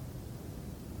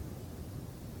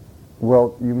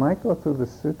 Well, you might go through the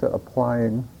sutta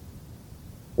applying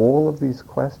all of these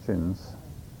questions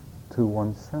to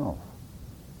oneself.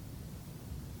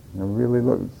 You know, really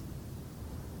look,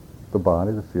 the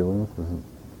body, the feelings, the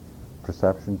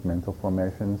perceptions, mental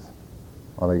formations,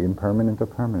 are they impermanent or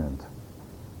permanent?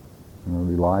 You know,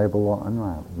 reliable or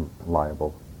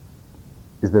unreliable?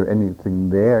 Is there anything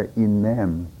there in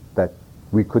them that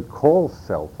we could call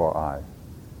self or I?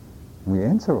 And we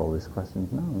answer all these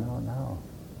questions, no.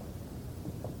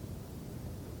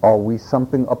 Are we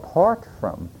something apart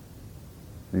from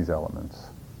these elements?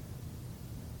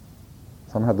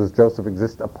 Somehow does Joseph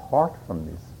exist apart from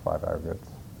these 5 aggregates?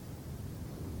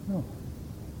 No.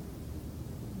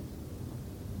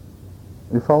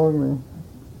 You following me?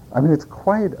 I mean, it's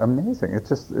quite amazing.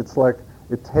 It's like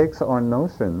it takes our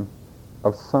notion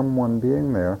of someone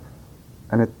being there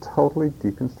and it totally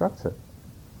deconstructs it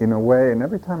in a way. And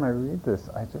every time I read this,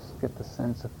 I just get the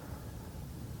sense of,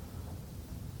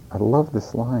 I love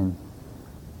this line.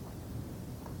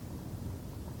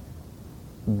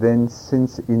 Then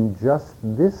since in just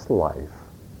this life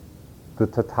the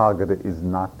Tathagata is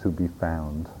not to be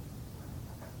found.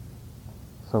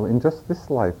 So in just this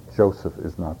life Joseph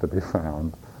is not to be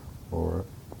found, or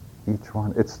each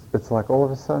one. It's like all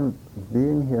of a sudden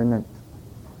being here and then,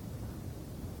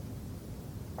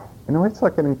 you know, it's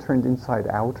like getting turned inside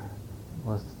out.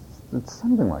 It's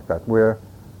something like that, where,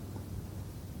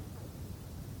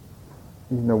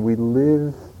 you know, we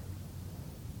live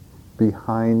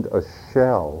behind a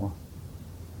shell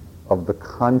of the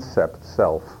concept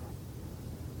self,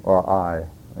 or I,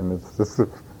 and it's just,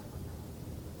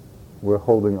 we're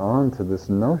holding on to this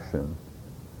notion.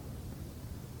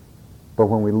 But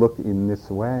when we look in this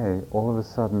way, all of a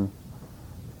sudden,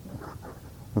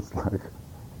 it's like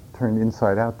turned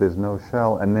inside out, there's no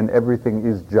shell, and then everything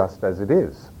is just as it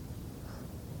is.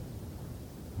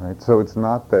 Right? So it's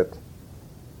not that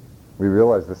we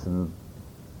realize this and,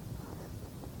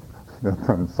 you know,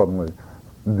 and suddenly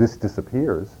this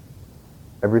disappears.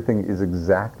 Everything is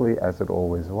exactly as it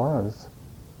always was,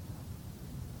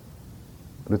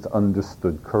 but it's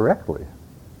understood correctly,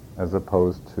 as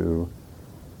opposed to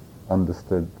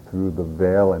understood through the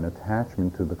veil and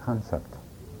attachment to the concept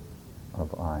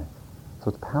of I. So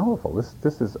it's powerful.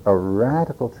 This is a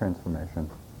radical transformation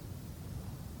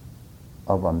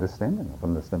of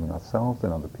understanding ourselves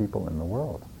and other people in the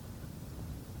world.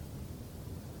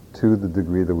 To the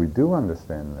degree that we do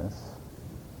understand this,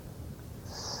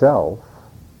 self,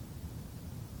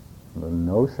 the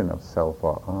notion of self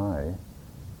or I,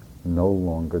 no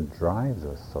longer drives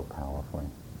us so powerfully.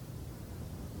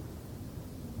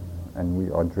 And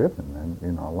we are driven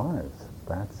in our lives.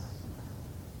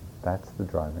 That's the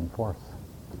driving force.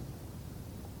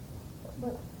 But,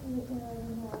 I was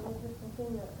just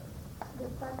thinking that the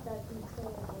fact that you say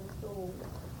also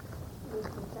with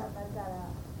the Tathagata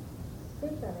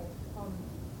separate from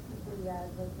the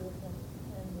advocation,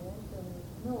 and the answer is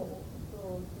no. So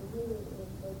to me, it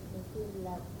makes me feel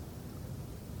like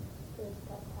is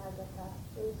tathagata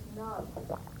is not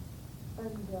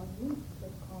underneath the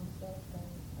concept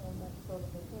and that sort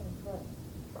of a thing, but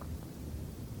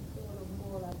sort of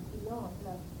more like beyond.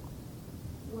 Like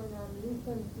when I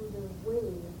listen to the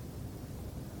wave,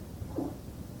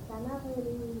 can I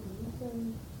really listen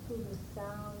to the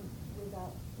sound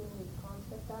without seeing the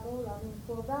concept at all? I mean,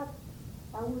 for that,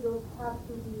 I would have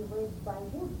to be raised by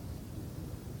roots.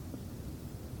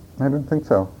 I don't think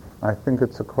so. I think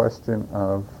it's a question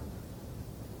of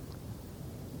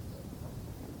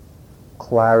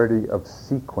clarity of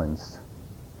sequence.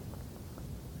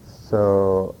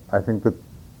 So I think that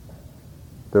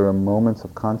there are moments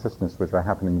of consciousness which are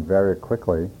happening very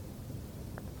quickly,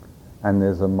 and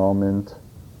there's a moment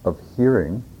of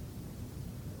hearing,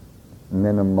 and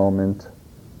then a moment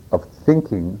of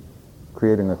thinking,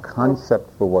 creating a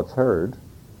concept for what's heard,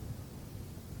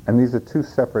 and these are two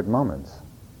separate moments.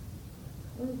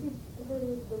 Is it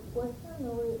really the question,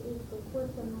 or is the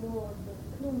question more of the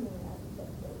clinging aspect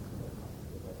of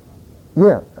the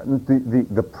concept?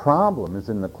 Yeah, the problem is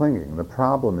in the clinging. The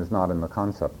problem is not in the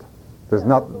concept. There's Yeah,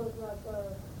 not. because like,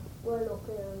 well,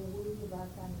 okay, we can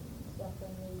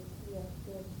certainly hear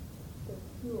the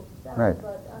pure sound, Right.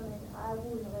 but I mean, I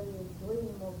wouldn't really dream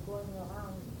of going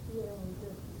around hearing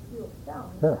just pure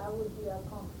sound. Yeah. I would be a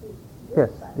complete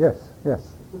Yes, fan.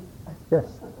 yes.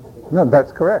 No,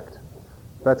 that's correct.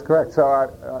 That's correct. So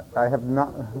I have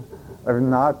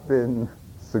not been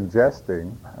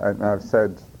suggesting, and I've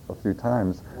said a few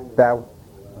times, that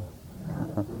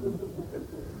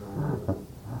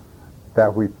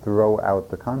that we throw out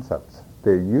the concepts.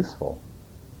 They're useful.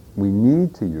 We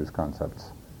need to use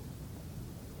concepts.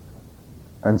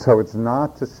 And so it's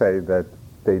not to say that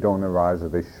they don't arise or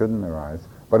they shouldn't arise,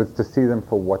 but it's to see them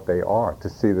for what they are, to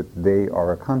see that they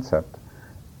are a concept.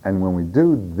 And when we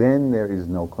do, then there is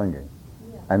no clinging.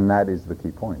 Yeah. And that is the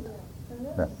key point. Yeah. And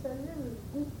Yeah. that's a little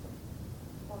different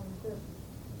from just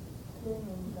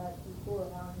claiming that you go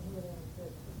around hearing the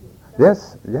pure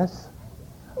sound. Yes.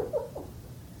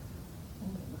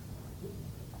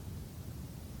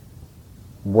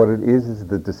 What it is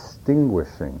the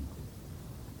distinguishing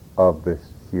of the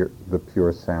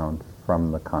pure sound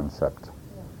from the concept.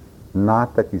 Yeah.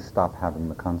 Not that you stop having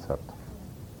the concept.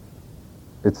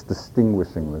 It's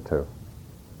distinguishing the two.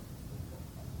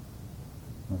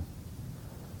 It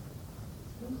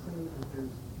seems to me that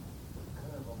there's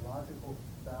kind of a logical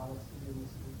fallacy in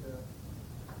this sutta.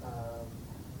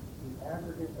 The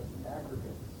aggregate of the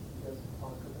aggregates he doesn't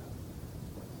talk about.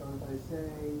 So if I say,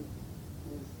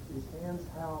 is Anne's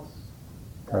house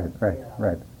that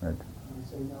Right. And you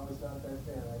say, no, it's not that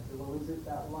fan. I say, well, is it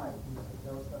that light? And you say,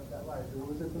 no, it's not that light. Or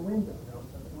was it the window? No,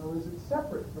 it's not. Well, is it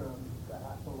separate from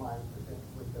the light, the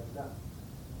window? No.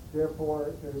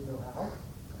 Therefore, there's no house.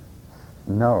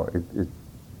 No,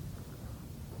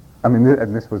 I mean,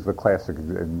 and this was the classic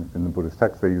in the Buddhist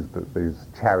text. They use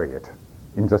chariot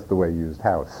in just the way you used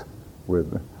house.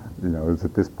 With, is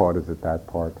it this part? Is it that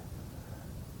part?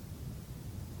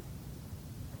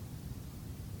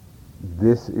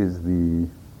 This is the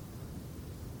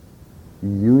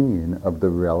union of the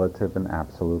relative and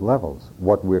absolute levels.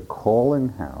 What we're calling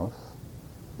house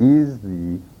is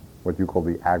what you call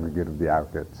the aggregate of the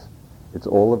aggregates. It's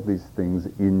all of these things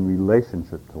in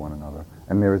relationship to one another.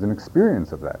 And there is an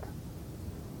experience of that.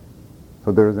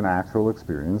 So there is an actual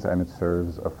experience and it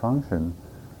serves a function.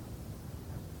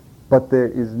 But there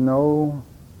is no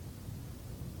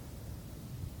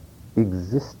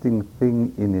existing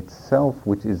thing in itself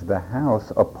which is the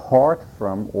house apart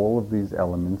from all of these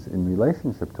elements in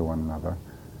relationship to one another.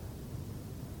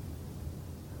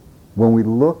 When we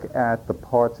look at the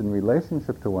parts in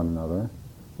relationship to one another,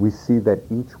 we see that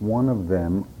each one of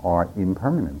them are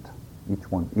impermanent. Each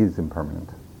one is impermanent,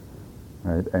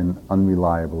 right? And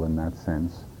unreliable in that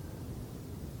sense.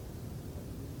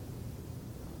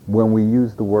 When we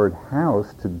use the word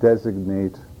house to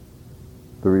designate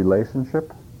the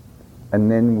relationship, and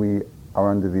then we are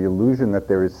under the illusion that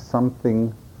there is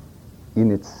something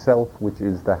in itself which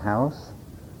is the house,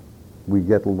 we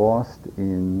get lost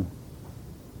in,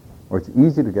 or it's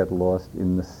easy to get lost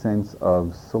in the sense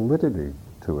of solidity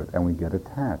to it, and we get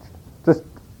attached. This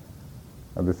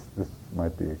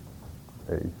might be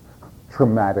a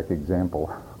traumatic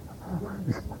example.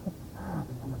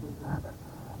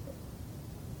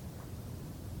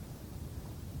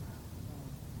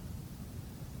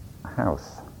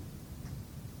 House.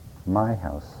 My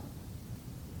house.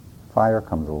 Fire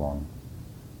comes along.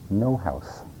 No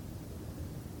house.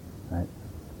 Right?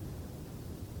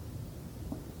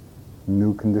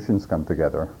 New conditions come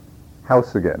together.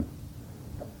 House again.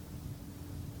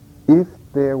 If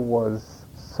there was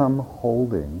some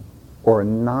holding or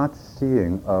not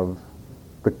seeing of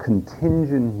the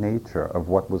contingent nature of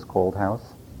what was called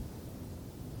house.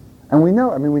 And we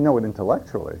know it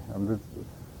intellectually,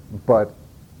 but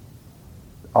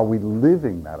are we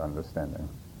living that understanding?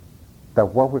 That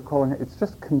what we're calling it's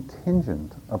just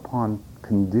contingent upon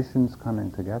conditions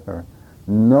coming together,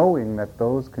 knowing that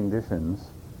those conditions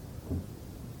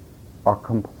are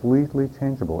completely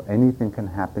changeable. Anything can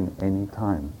happen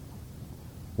anytime.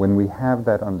 When we have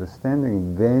that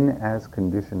understanding, then as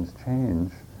conditions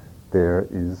change, there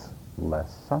is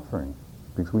less suffering,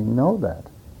 because we know that.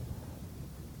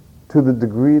 To the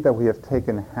degree that we have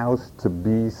taken house to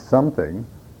be something,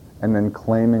 and then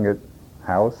claiming it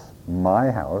house,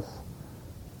 my house,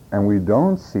 and we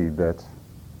don't see that,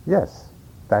 yes,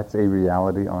 that's a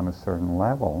reality on a certain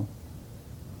level,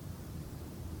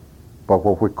 but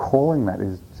what we're calling that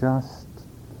is just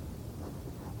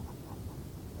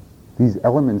these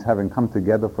elements having come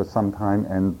together for some time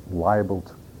and liable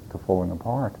to falling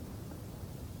apart.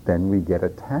 Then we get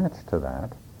attached to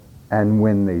that, and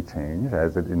when they change,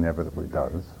 as it inevitably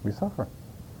does, we suffer.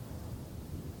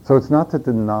 So it's not to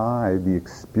deny the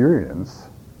experience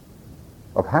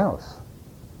of house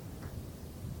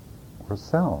or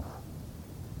self,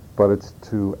 but it's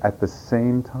to, at the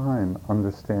same time,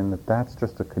 understand that that's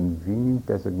just a convenient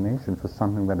designation for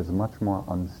something that is much more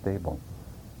unstable.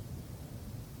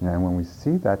 And when we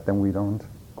see that, then we don't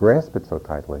grasp it so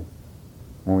tightly.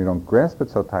 When we don't grasp it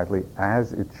so tightly,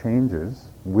 as it changes,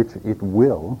 which it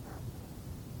will,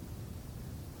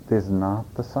 there's not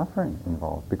the suffering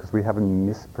involved, because we haven't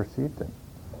misperceived it.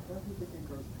 Don't you think it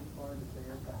goes too far to say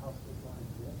that the house does not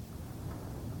exist?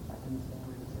 In the same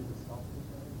way to say the self does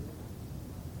not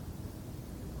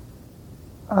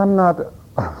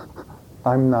exist?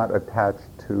 I'm not attached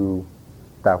to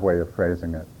that way of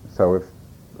phrasing it. So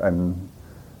I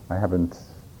haven't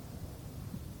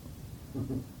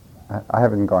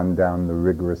gone down the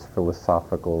rigorous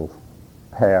philosophical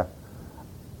path.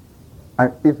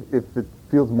 If it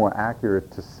feels more accurate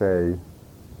to say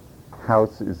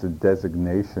house is a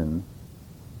designation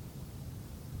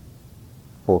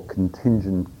for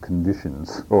contingent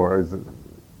conditions, or is it,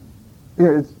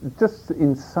 it's just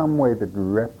in some way that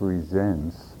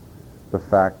represents the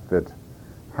fact that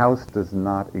house does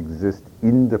not exist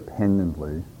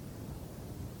independently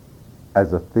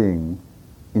as a thing,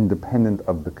 independent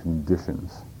of the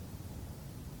conditions,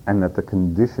 and that the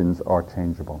conditions are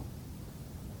changeable.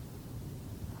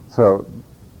 So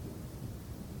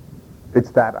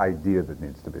it's that idea that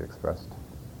needs to be expressed.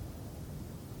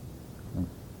 Is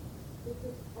it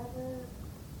ever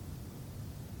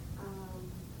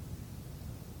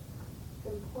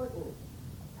important,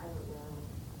 I don't know if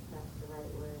that's the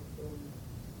right word, in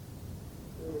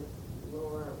this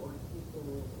lore or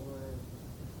teaching or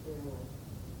experience,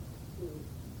 to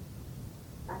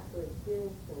actually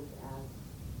experience things as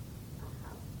a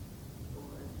house or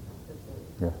a person?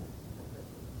 Yes.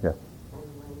 Yes. And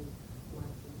when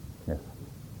Yes.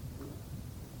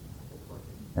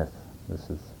 Yes. This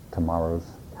is tomorrow's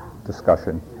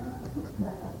discussion.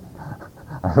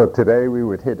 So today we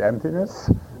would hit emptiness,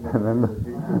 and then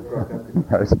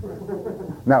right.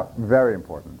 Now, very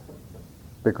important,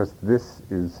 because this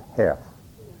is half.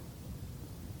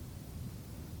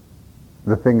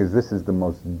 The thing is, this is the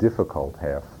most difficult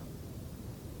half,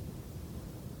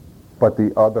 but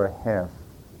the other half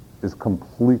is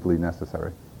completely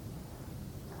necessary.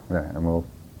 Yeah, and we'll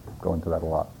go into that a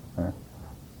lot. Yeah.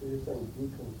 So you're saying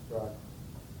deconstruct.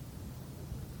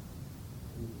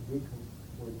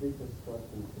 We're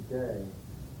deconstructing today,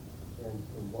 and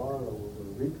tomorrow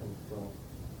we'll reconstruct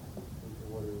into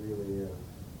what it really is,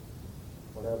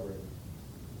 whatever it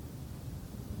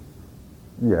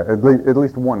is. Yeah, at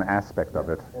least one aspect of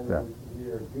it. And yeah.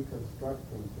 we are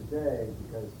deconstructing today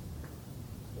because,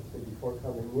 let's say, before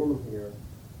coming in here,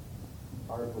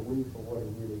 our belief of what it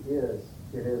really is,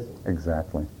 it isn't.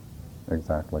 Exactly.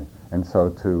 And so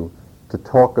to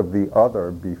talk of the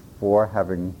other before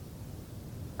having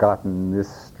gotten this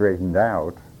straightened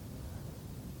out,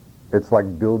 it's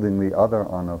like building the other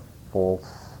on a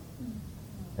false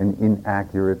and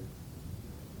inaccurate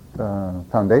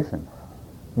foundation,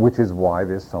 which is why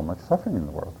there's so much suffering in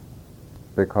the world.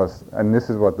 Because, and this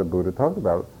is what the Buddha talked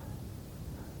about,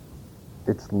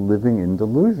 it's living in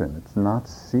delusion. It's not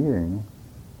seeing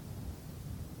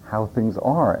how things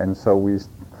are. And so we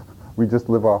just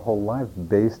live our whole life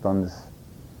based on this,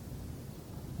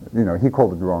 he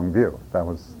called it wrong view. That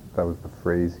was the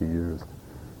phrase he used.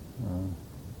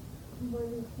 But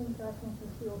it's interesting to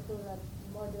see also that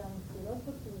modern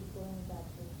philosophy is going back to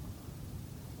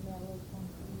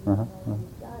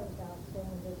these guys are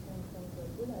saying the same thing that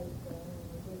Buddha is saying,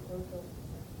 and this also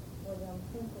modern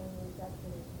thinking is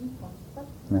actually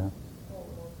deconstructing all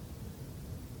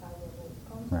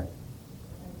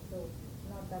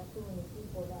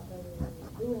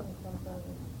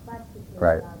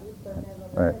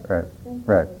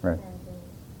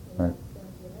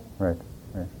right,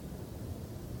 right,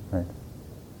 right.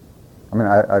 I mean,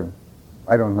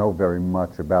 I don't know very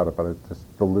much about it, but it's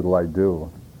just the little I do.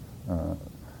 Uh,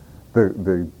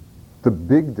 the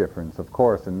big difference, of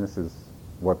course, and this is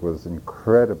what was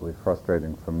incredibly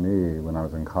frustrating for me when I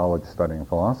was in college studying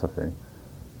philosophy,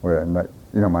 where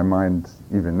my mind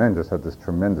even then just had this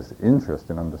tremendous interest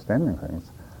in understanding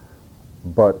things,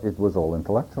 but it was all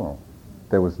intellectual.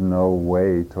 There was no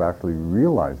way to actually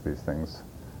realize these things,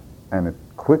 and it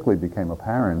quickly became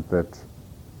apparent that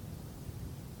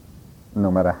no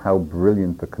matter how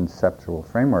brilliant the conceptual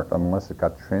framework, unless it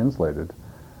got translated,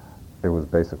 it was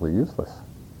basically useless.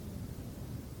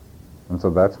 And so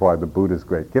that's why the Buddha's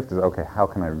great gift is, okay, how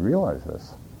can I realize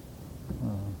this?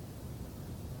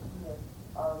 Yes.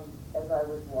 As I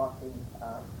was walking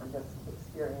and just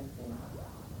experiencing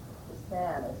the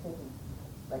sand, I was thinking,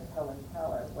 like Helen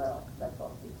Keller, well, that's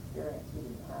all she experienced. She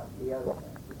didn't have the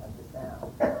ocean, she had the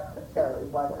sound. So it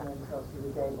wasn't until she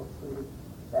was able to,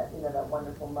 that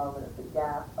wonderful moment at the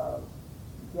gap of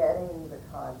getting the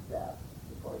concept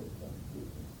before you can speak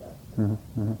and stuff.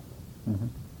 Mm-hmm, mm-hmm, mm-hmm.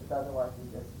 Because otherwise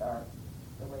you just start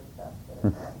the wake up that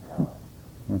it's Helen Keller.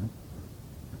 Mm-hmm.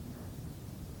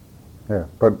 Yeah,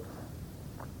 but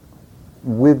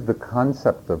with the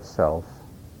concept of self,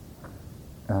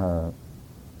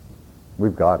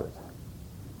 we've got it.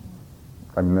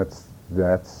 I mean,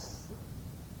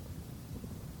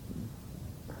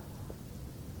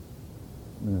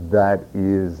 that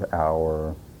is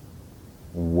our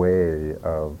way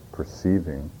of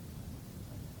perceiving,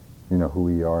 who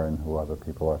we are and who other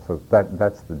people are. So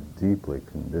that's the deeply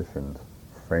conditioned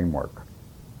framework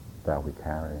that we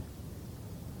carry.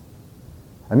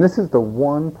 And this is the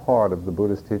one part of the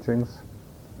Buddhist teachings.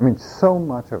 I mean, so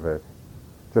much of it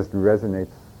just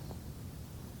resonates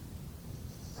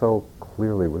so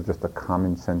clearly with just a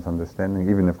common sense understanding,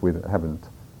 even if we haven't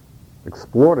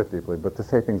explored it deeply. But to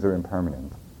say things are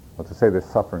impermanent, or to say there's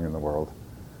suffering in the world,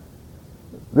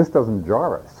 this doesn't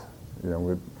jar us.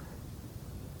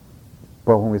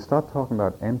 But when we start talking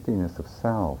about emptiness of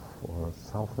self or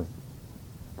selfless,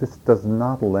 this does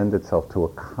not lend itself to a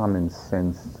common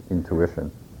sense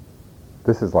intuition.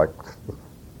 This is like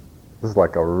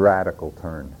a radical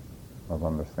turn of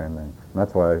understanding. And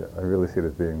that's why I really see it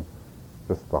as being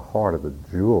just the heart of the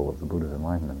jewel of the Buddha's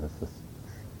enlightenment. It's just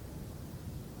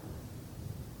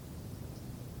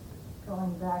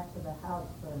going back to the house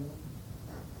thing,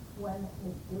 when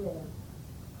it did,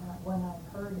 when I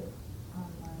heard it on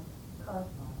my car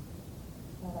phone,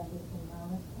 that I just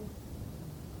enormous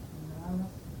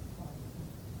satisfaction,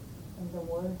 and the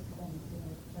words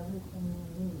contain everything you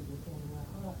need is in your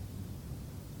heart.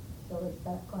 So is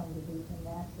that going to be the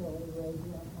naturally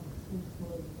radiant and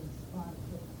ceaselessly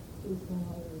responsive?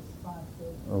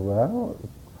 well.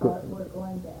 What we're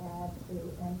going to add to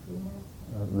emptiness?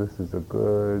 This is a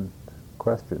good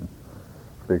question,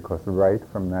 because right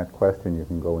from that question you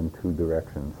can go in two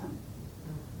directions.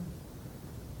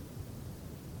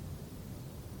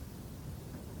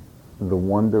 The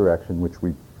one direction, which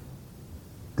we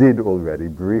did already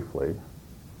briefly,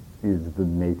 is the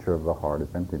nature of the heart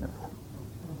is emptiness.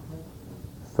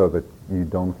 So that you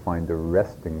don't find a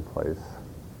resting place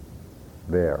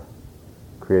there,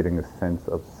 creating a sense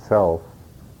of self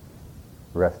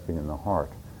resting in the heart.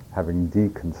 Having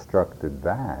deconstructed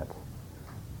that,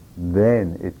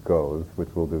 then it goes, which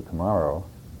we'll do tomorrow,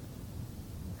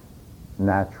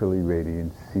 naturally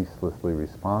radiant, ceaselessly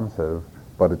responsive,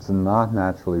 but it's not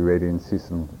naturally radiant,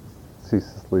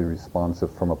 ceaselessly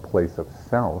responsive from a place of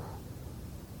self.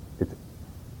 It's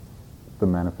the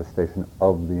manifestation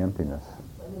of the emptiness.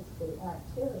 But it's the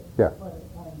activity. Yeah. What it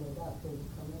ended up is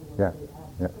for me was Yeah.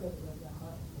 the activity of the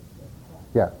heart that just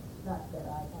happened. Yeah. Not that I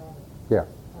had Yeah.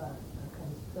 a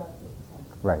constructed sense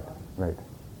of Right. heart.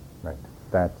 Right.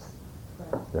 That's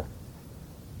Right.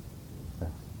 yeah.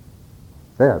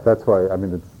 Yeah, that's why, I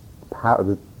mean, it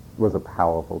was a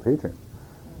powerful teaching.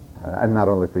 And not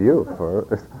only for you,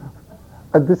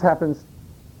 this happens,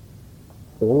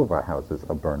 all of our houses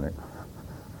are burning.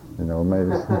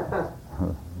 Maybe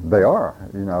they are,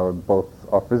 both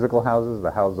our physical houses,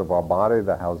 the house of our body,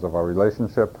 the house of our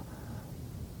relationship.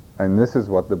 And this is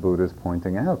what the Buddha is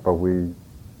pointing out, but we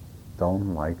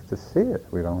don't like to see it.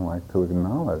 We don't like to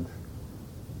acknowledge,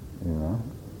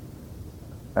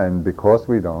 And because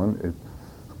we don't,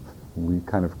 we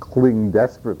kind of cling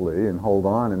desperately and hold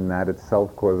on, and that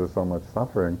itself causes so much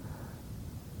suffering.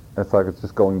 It's like it's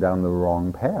just going down the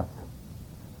wrong path.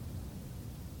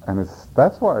 And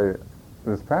that's why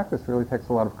this practice really takes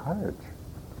a lot of courage.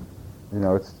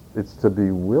 It's to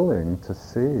be willing to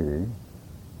see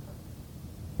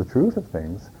the truth of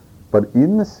things, but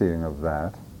in the seeing of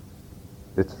that,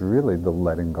 it's really the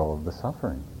letting go of the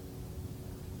suffering.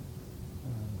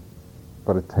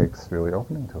 But it takes really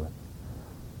opening to it.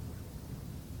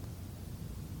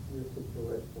 Your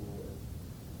situation with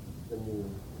the new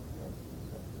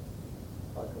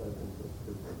population so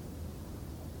stupid.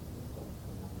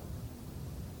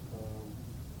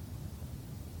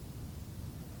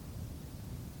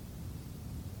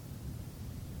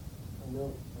 I know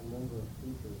a number of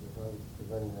teachers, if I was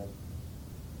presenting that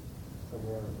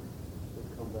somewhere, would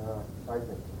come back, I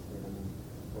think, and say to me,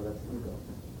 well, that's ego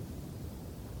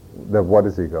What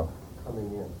is ego?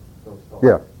 coming in, those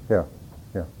thoughts.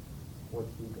 Yeah. What's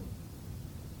ego?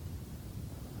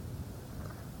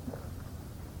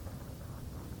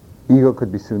 Ego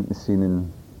could be seen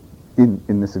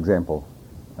in this example.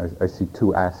 I see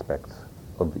two aspects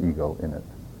of ego in it.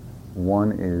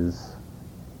 One is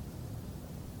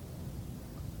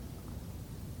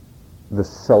the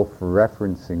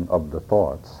self-referencing of the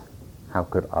thoughts. How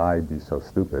could I be so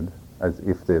stupid? As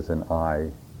if there's an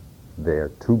I there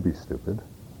to be stupid.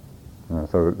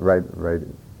 So right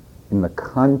in the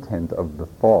content of the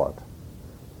thought,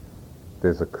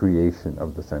 there's a creation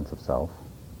of the sense of self.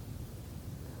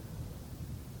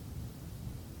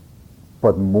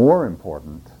 But more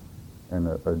important, and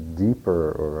a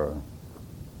deeper or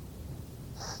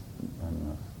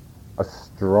a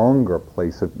stronger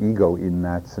place of ego in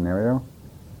that scenario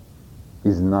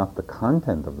is not the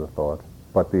content of the thought,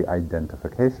 but the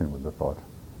identification with the thought.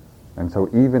 And so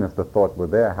even if the thought were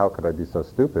there, how could I be so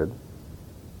stupid?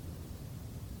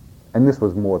 And this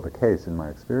was more the case in my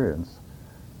experience,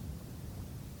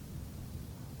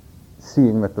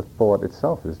 seeing that the thought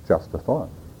itself is just a thought,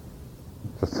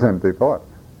 just an empty thought.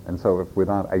 And so if we're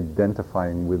not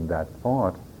identifying with that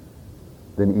thought,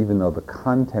 then even though the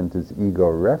content is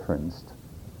ego-referenced,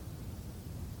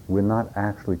 we're not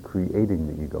actually creating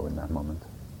the ego in that moment,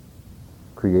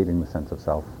 creating the sense of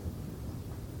self.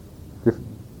 So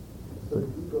the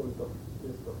ego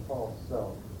is the false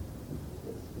self.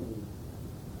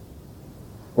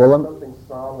 It's something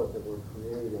solid that we're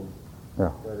creating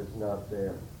that is not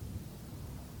there.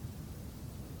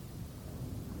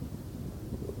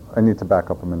 I need to back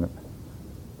up a minute.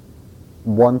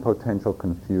 One potential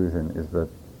confusion is that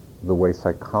the way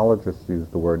psychologists use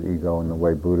the word ego and the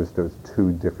way Buddhists do, is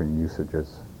two different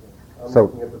usages. I'm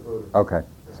looking at the Buddhist. Okay,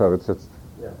 so it's just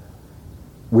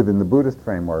within the Buddhist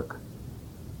framework,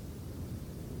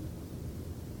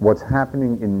 what's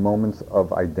happening in moments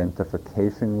of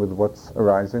identification with what's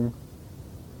arising,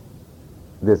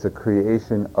 there's a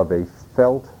creation of a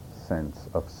felt sense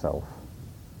of self.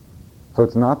 So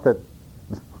it's not that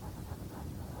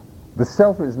the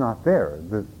self is not there,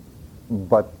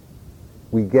 but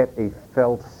we get a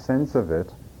felt sense of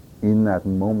it in that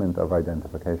moment of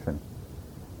identification.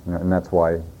 And that's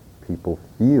why people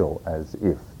feel as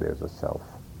if there's a self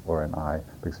or an I,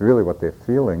 because really what they're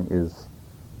feeling is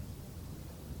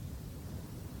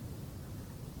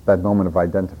that moment of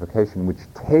identification which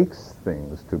takes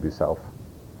things to be self.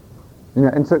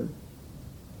 And so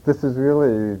this is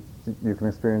really, you can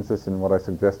experience this in what I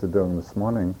suggested doing this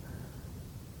morning.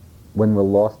 When we're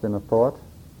lost in a thought,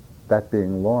 that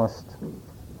being lost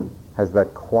has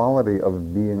that quality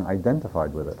of being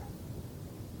identified with it.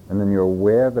 And then you're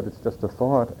aware that it's just a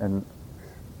thought, and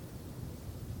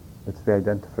it's the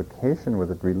identification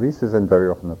with it releases, and very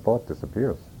often the thought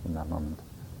disappears in that moment.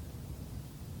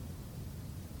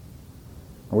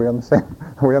 Are we on the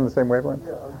same wavelength?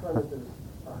 Yeah, I'm trying to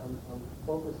I'm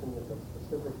focusing at the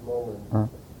specific moment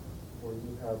where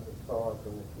you have the thought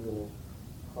and the feeling,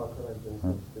 how could I have been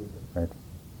so stupid? Right.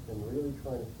 And really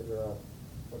trying to figure out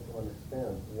what to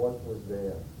understand what was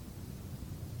there.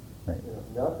 Right.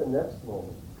 Not the next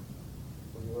moment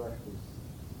where you actually,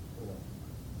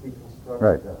 deconstruct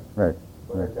Right. that. Right.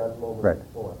 But Right. at that moment Right.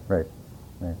 before. Right.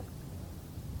 Right.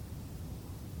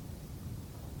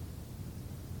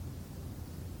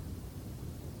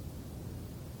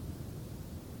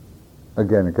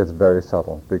 Again, it gets very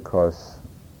subtle because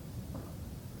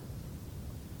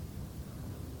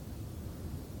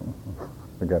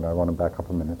again, I want to back up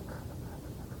a minute.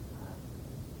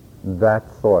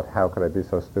 That thought, how could I be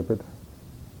so stupid?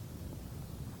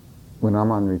 When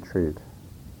I'm on retreat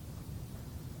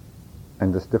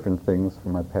and just different things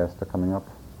from my past are coming up,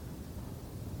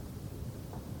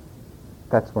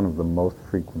 that's one of the most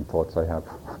frequent thoughts I have.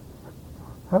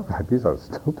 How could I be so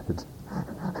stupid?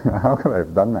 How could I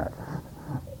have done that?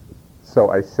 So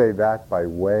I say that by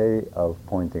way of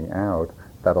pointing out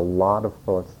that a lot of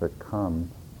thoughts that come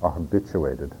are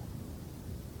habituated,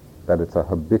 that it's a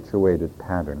habituated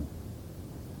pattern.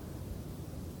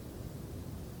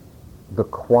 The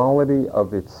quality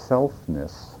of its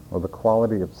selfness, or the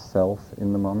quality of self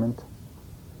in the moment,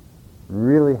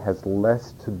 really has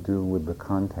less to do with the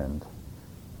content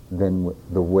than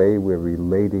the way we're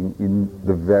relating in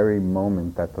the very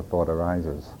moment that the thought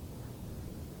arises.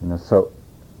 So,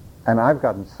 and I've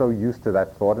gotten so used to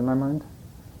that thought in my mind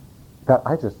that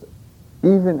I just,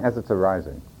 even as it's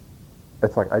arising,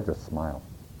 it's like I just smile.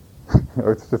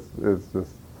 It's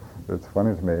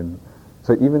funny to me. And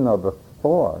so even though the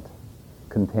thought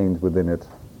contains within it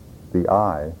the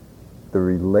I, the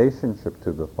relationship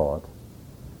to the thought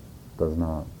does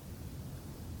not.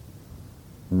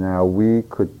 Now we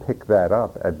could pick that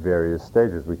up at various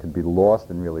stages. We could be lost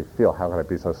and really feel, how could I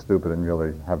be so stupid, and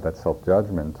really have that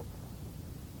self-judgment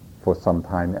for some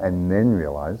time and then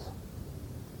realize.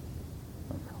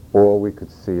 Or we could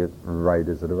see it right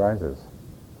as it arises.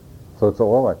 So it's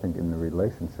all, I think, in the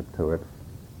relationship to it.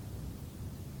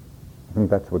 I think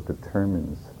that's what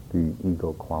determines the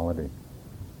ego quality.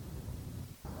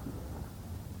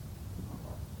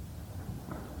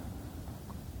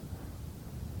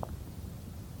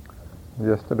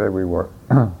 Yesterday we were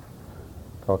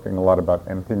talking a lot about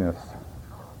emptiness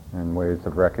and ways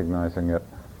of recognizing it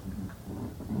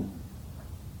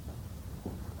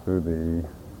through the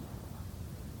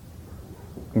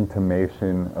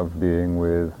intimation of being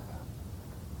with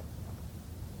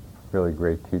really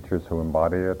great teachers who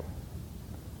embody it,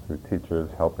 through teachers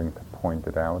helping to point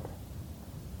it out,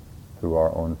 through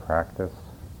our own practice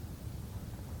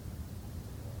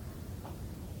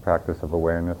of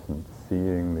awareness and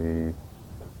seeing the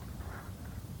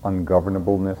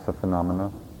ungovernableness of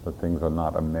phenomena, that things are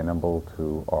not amenable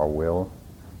to our will,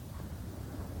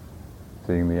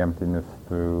 seeing the emptiness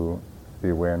through the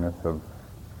awareness of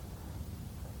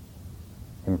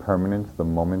impermanence, the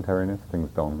momentariness, things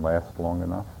don't last long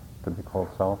enough to be called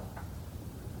self,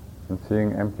 and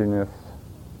seeing emptiness,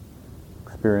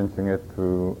 experiencing it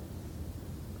through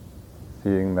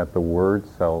seeing that the word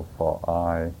self or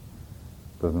I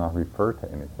does not refer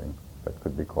to anything that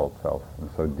could be called self, and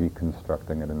so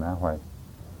deconstructing it in that way.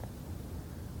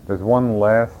 There's one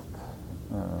last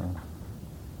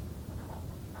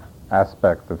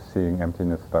aspect of seeing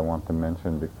emptiness that I want to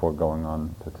mention before going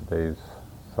on to today's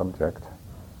subject,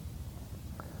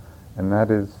 and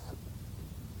that is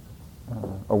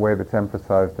a way that's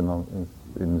emphasized in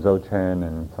Dzogchen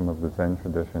and some of the Zen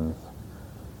traditions,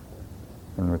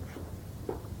 in which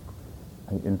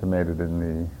I intimated in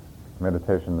the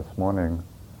meditation this morning,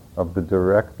 of the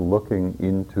direct looking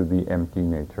into the empty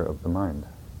nature of the mind.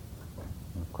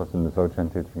 Of course, in the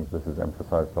Dzogchen teachings this is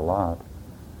emphasized a lot,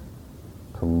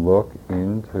 to look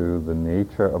into the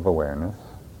nature of awareness,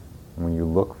 and when you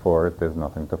look for it, there's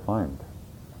nothing to find.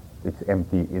 It's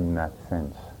empty in that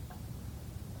sense,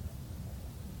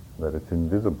 that it's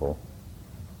invisible.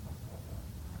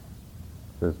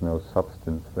 There's no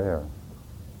substance there.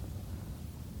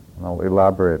 And I'll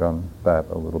elaborate on that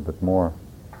a little bit more.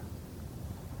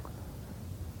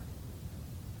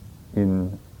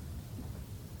 In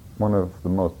one of the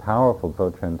most powerful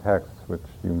Dzogchen texts, which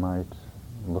you might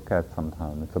look at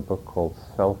sometime, it's a book called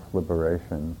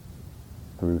Self-Liberation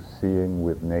Through Seeing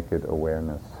with Naked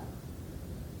Awareness.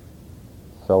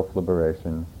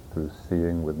 Self-Liberation Through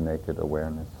Seeing with Naked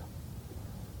Awareness.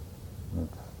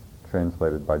 It's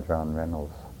translated by John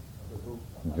Reynolds.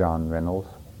 John Reynolds.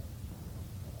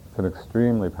 It's an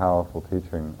extremely powerful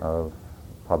teaching of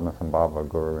Padmasambhava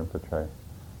Guru Rinpoche.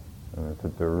 And it's a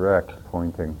direct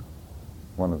pointing,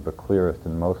 one of the clearest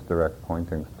and most direct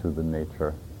pointings to the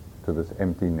nature, to this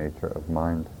empty nature of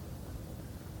mind.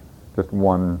 Just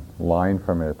one line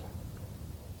from it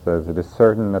says, "It is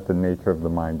certain that the nature of the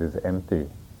mind is empty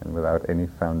and without any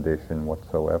foundation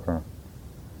whatsoever.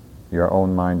 Your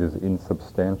own mind is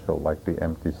insubstantial like the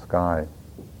empty sky.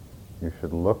 You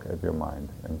should look at your mind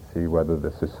and see whether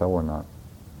this is so or not."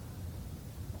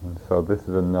 And so this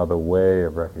is another way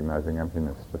of recognizing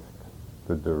emptiness, just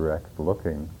the direct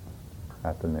looking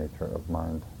at the nature of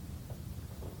mind.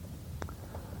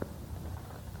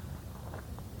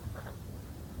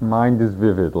 Mind is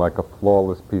vivid like a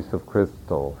flawless piece of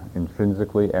crystal,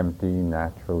 intrinsically empty,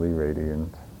 naturally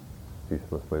radiant,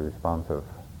 ceaselessly responsive.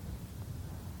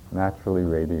 Naturally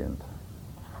radiant.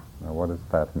 Now what does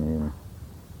that mean?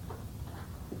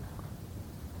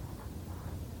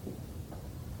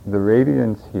 The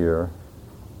radiance here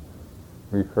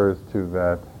refers to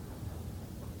that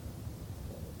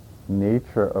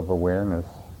nature of awareness,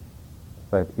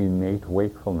 that innate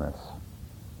wakefulness.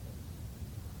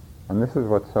 And this is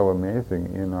what's so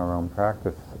amazing in our own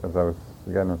practice, as I was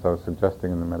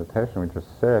suggesting in the meditation, we just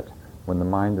sit, when the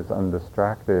mind is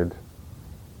undistracted,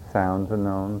 sounds are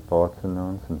known, thoughts are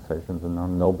known, sensations are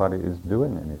known, nobody is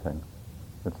doing anything.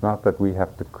 It's not that we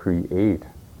have to create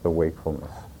the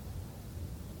wakefulness.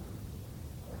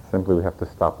 Simply we have to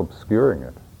stop obscuring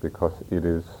it, because it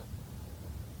is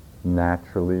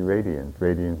naturally radiant.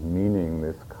 Radiant meaning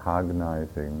this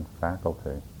cognizing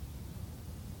faculty.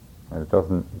 And it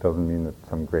doesn't mean that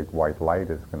some great white light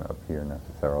is going to appear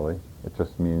necessarily. It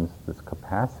just means this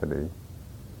capacity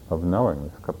of knowing,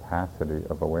 this capacity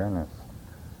of awareness.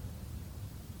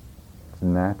 It's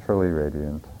naturally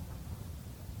radiant.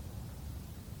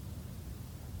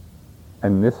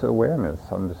 And this awareness,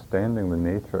 understanding the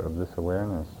nature of this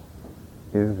awareness,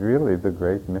 is really the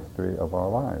great mystery of our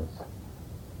lives.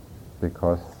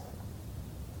 Because,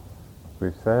 as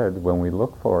we've said, when we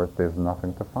look for it, there's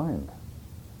nothing to find.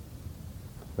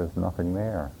 There's nothing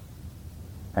there.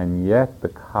 And yet the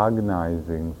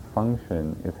cognizing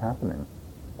function is happening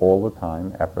all the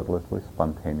time, effortlessly,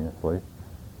 spontaneously.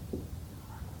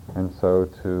 And so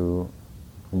to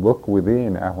look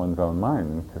within at one's own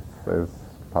mind, as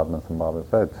Padmasambhava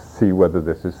said, to see whether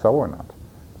this is so or not.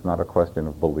 It's not a question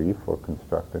of belief or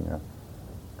constructing a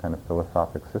kind of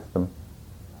philosophic system.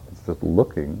 It's just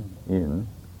looking in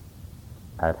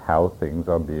at how things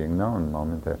are being known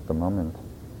moment after moment.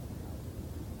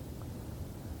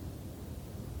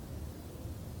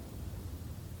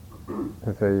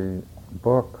 There's a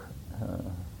book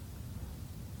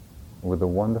with a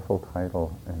wonderful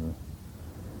title and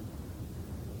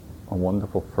a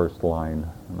wonderful first line.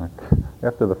 And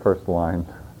after the first line,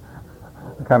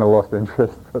 I kind of lost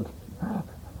interest. But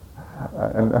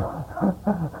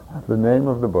the name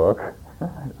of the book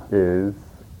is,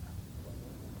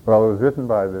 well, it was written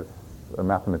by a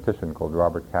mathematician called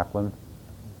Robert Kaplan,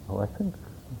 who I think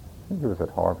he was at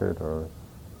Harvard or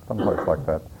someplace like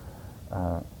that.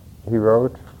 He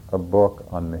wrote a book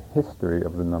on the history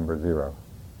of the number zero.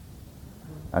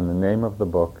 And the name of the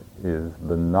book is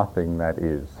The Nothing That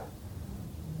Is.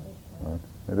 Right?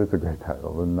 It is a great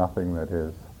title, The Nothing That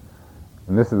Is.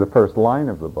 And this is the first line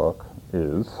of the book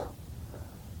is,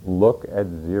 look at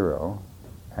zero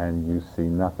and you see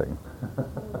nothing.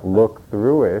 Look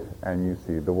through it and you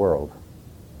see the world.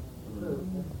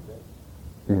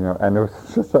 You know, and it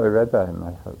was just, I read that and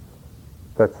I thought,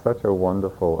 that's such a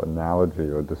wonderful analogy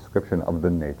or description of the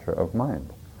nature of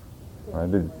mind. Right?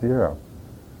 It's zero.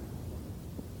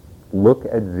 Look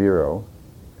at zero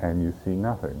and you see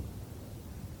nothing.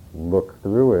 Look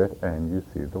through it and you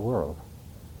see the world.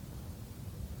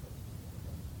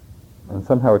 And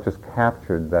somehow it just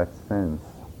captured that sense.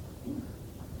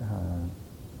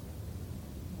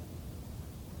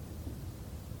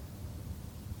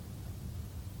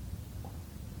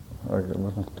 I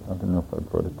don't know if I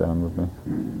brought it down with me.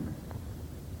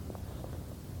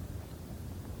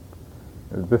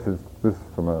 This is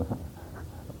from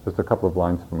just a couple of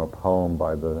lines from a poem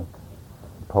by the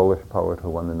Polish poet who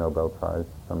won the Nobel Prize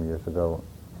some years ago.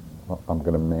 I'm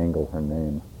going to mangle her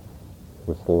name.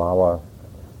 Wisława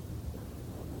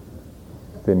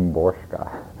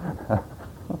Szymborska.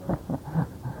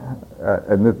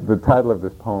 And the title of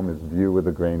this poem is View with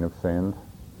a Grain of Sand.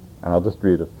 And I'll just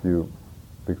read a few,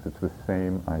 because it's the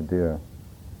same idea.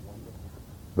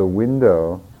 The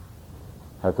window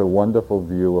has a wonderful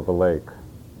view of a lake,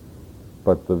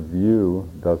 but the view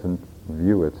doesn't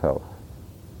view itself.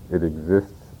 It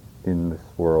exists in this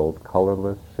world,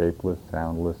 colorless, shapeless,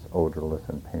 soundless, odorless,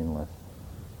 and painless.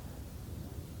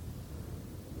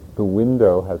 The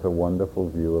window has a wonderful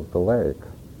view of the lake,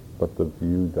 but the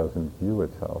view doesn't view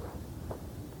itself.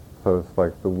 So it's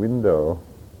like the window,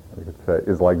 you could say,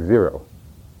 is like zero.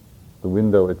 The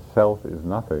window itself is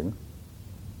nothing,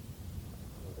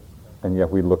 and yet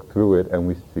we look through it and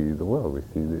we see the world, we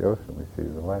see the ocean, we see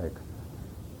the lake.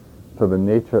 So the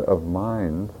nature of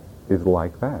mind is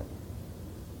like that.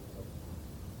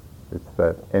 It's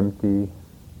that empty,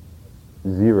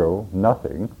 zero,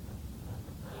 nothing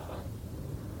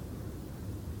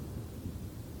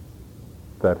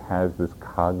that has this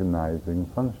cognizing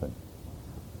function.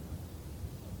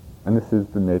 And this is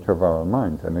the nature of our own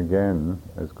minds. And again,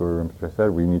 as Guru Rinpoche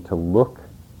said, we need to look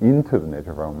into the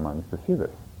nature of our own minds to see this,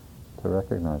 to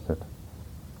recognize it.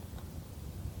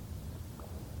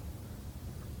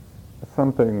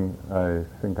 Something I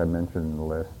think I mentioned in the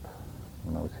last,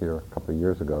 when I was here a couple of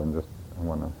years ago, and just I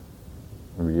want to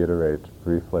reiterate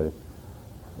briefly.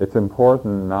 It's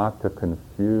important not to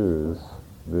confuse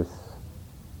this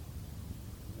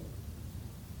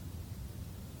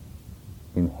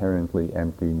inherently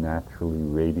empty, naturally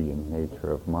radiant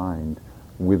nature of mind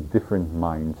with different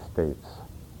mind states.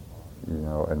 You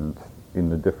know, and in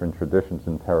the different traditions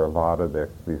in Theravada, there are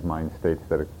these mind states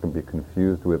that can be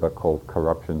confused with are called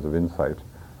corruptions of insight.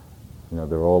 You know,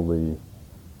 they're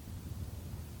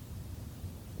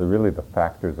really the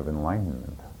factors of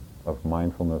enlightenment, of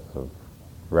mindfulness, of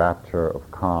rapture, of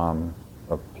calm,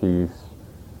 of peace.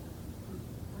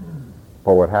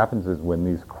 But what happens is when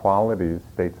these qualities,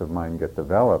 states of mind get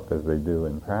developed, as they do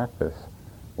in practice,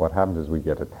 what happens is we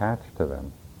get attached to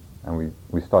them. And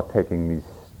we start taking these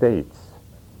states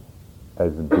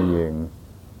as being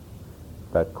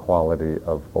that quality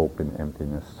of open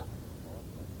emptiness.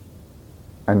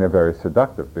 And they're very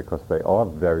seductive because they are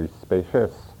very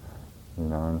spacious,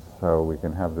 and so we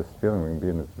can have this feeling, we can be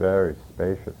in this very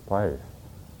spacious place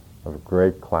of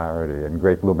great clarity and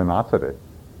great luminosity,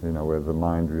 where the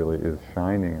mind really is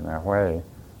shining in that way.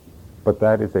 But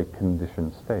that is a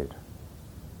conditioned state.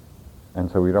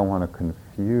 And so we don't want to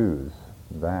confuse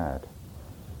that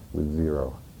with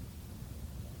zero.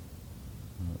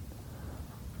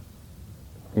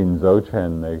 In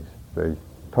Dzogchen, they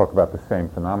talk about the same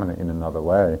phenomena in another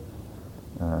way.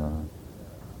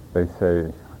 They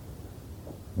say,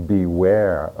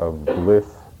 beware of bliss,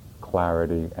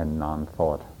 clarity, and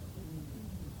non-thought.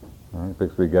 Right?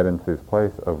 Because we get into this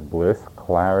place of bliss,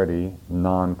 clarity,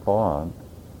 non-thought,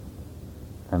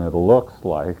 and it looks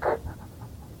like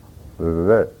this is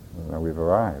it. We've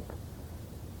arrived.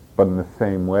 But in the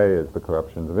same way as the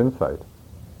corruptions of insight,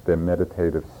 they're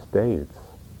meditative states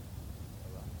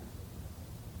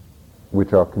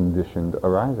which are conditioned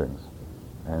arisings.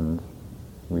 And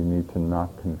we need to not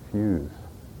confuse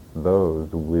those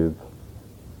with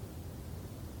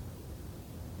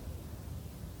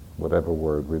whatever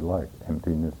word we like,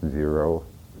 emptiness, zero.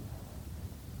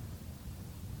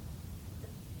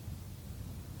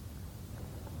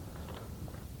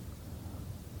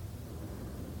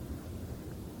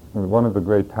 One of the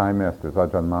great Thai masters,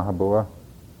 Ajahn Mahabua,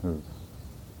 who's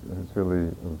really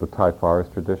the Thai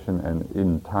forest tradition, and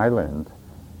in Thailand,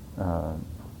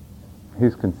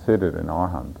 he's considered an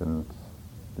arhat, and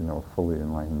fully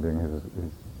enlightened being. He's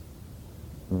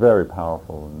very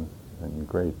powerful and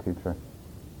great teacher.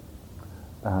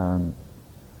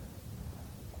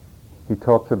 He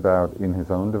talks about in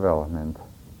his own development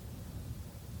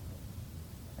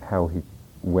how he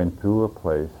went through a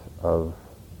place of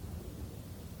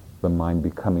the mind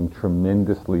becoming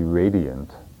tremendously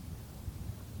radiant,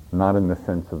 not in the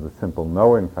sense of the simple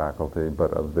knowing faculty,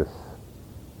 but of this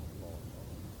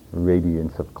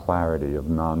radiance of clarity, of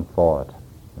non-thought,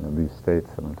 these states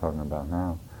that I'm talking about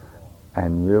now,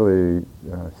 and really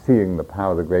seeing the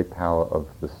power, the great power of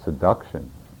the seduction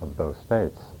of those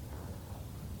states.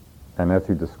 And as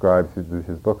he describes,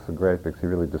 his books are great because he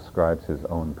really describes his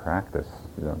own practice,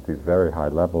 at these very high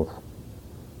levels.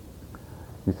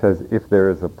 He says, if there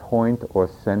is a point or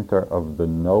center of the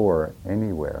knower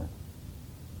anywhere,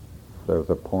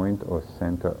 there's a point or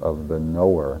center of the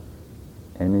knower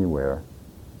anywhere,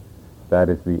 that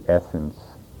is the essence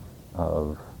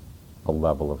of a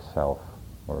level of self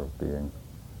or of being.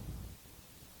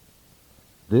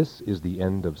 This is the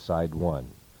end of side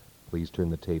 1. Please turn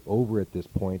the tape over at this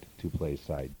point to play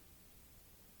side.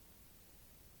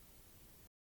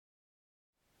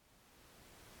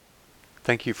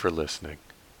 Thank you for listening.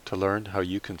 To learn how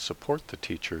you can support the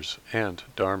teachers and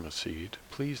Dharma Seed,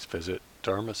 please visit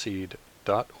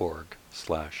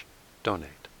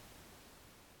dharmaseed.org/donate.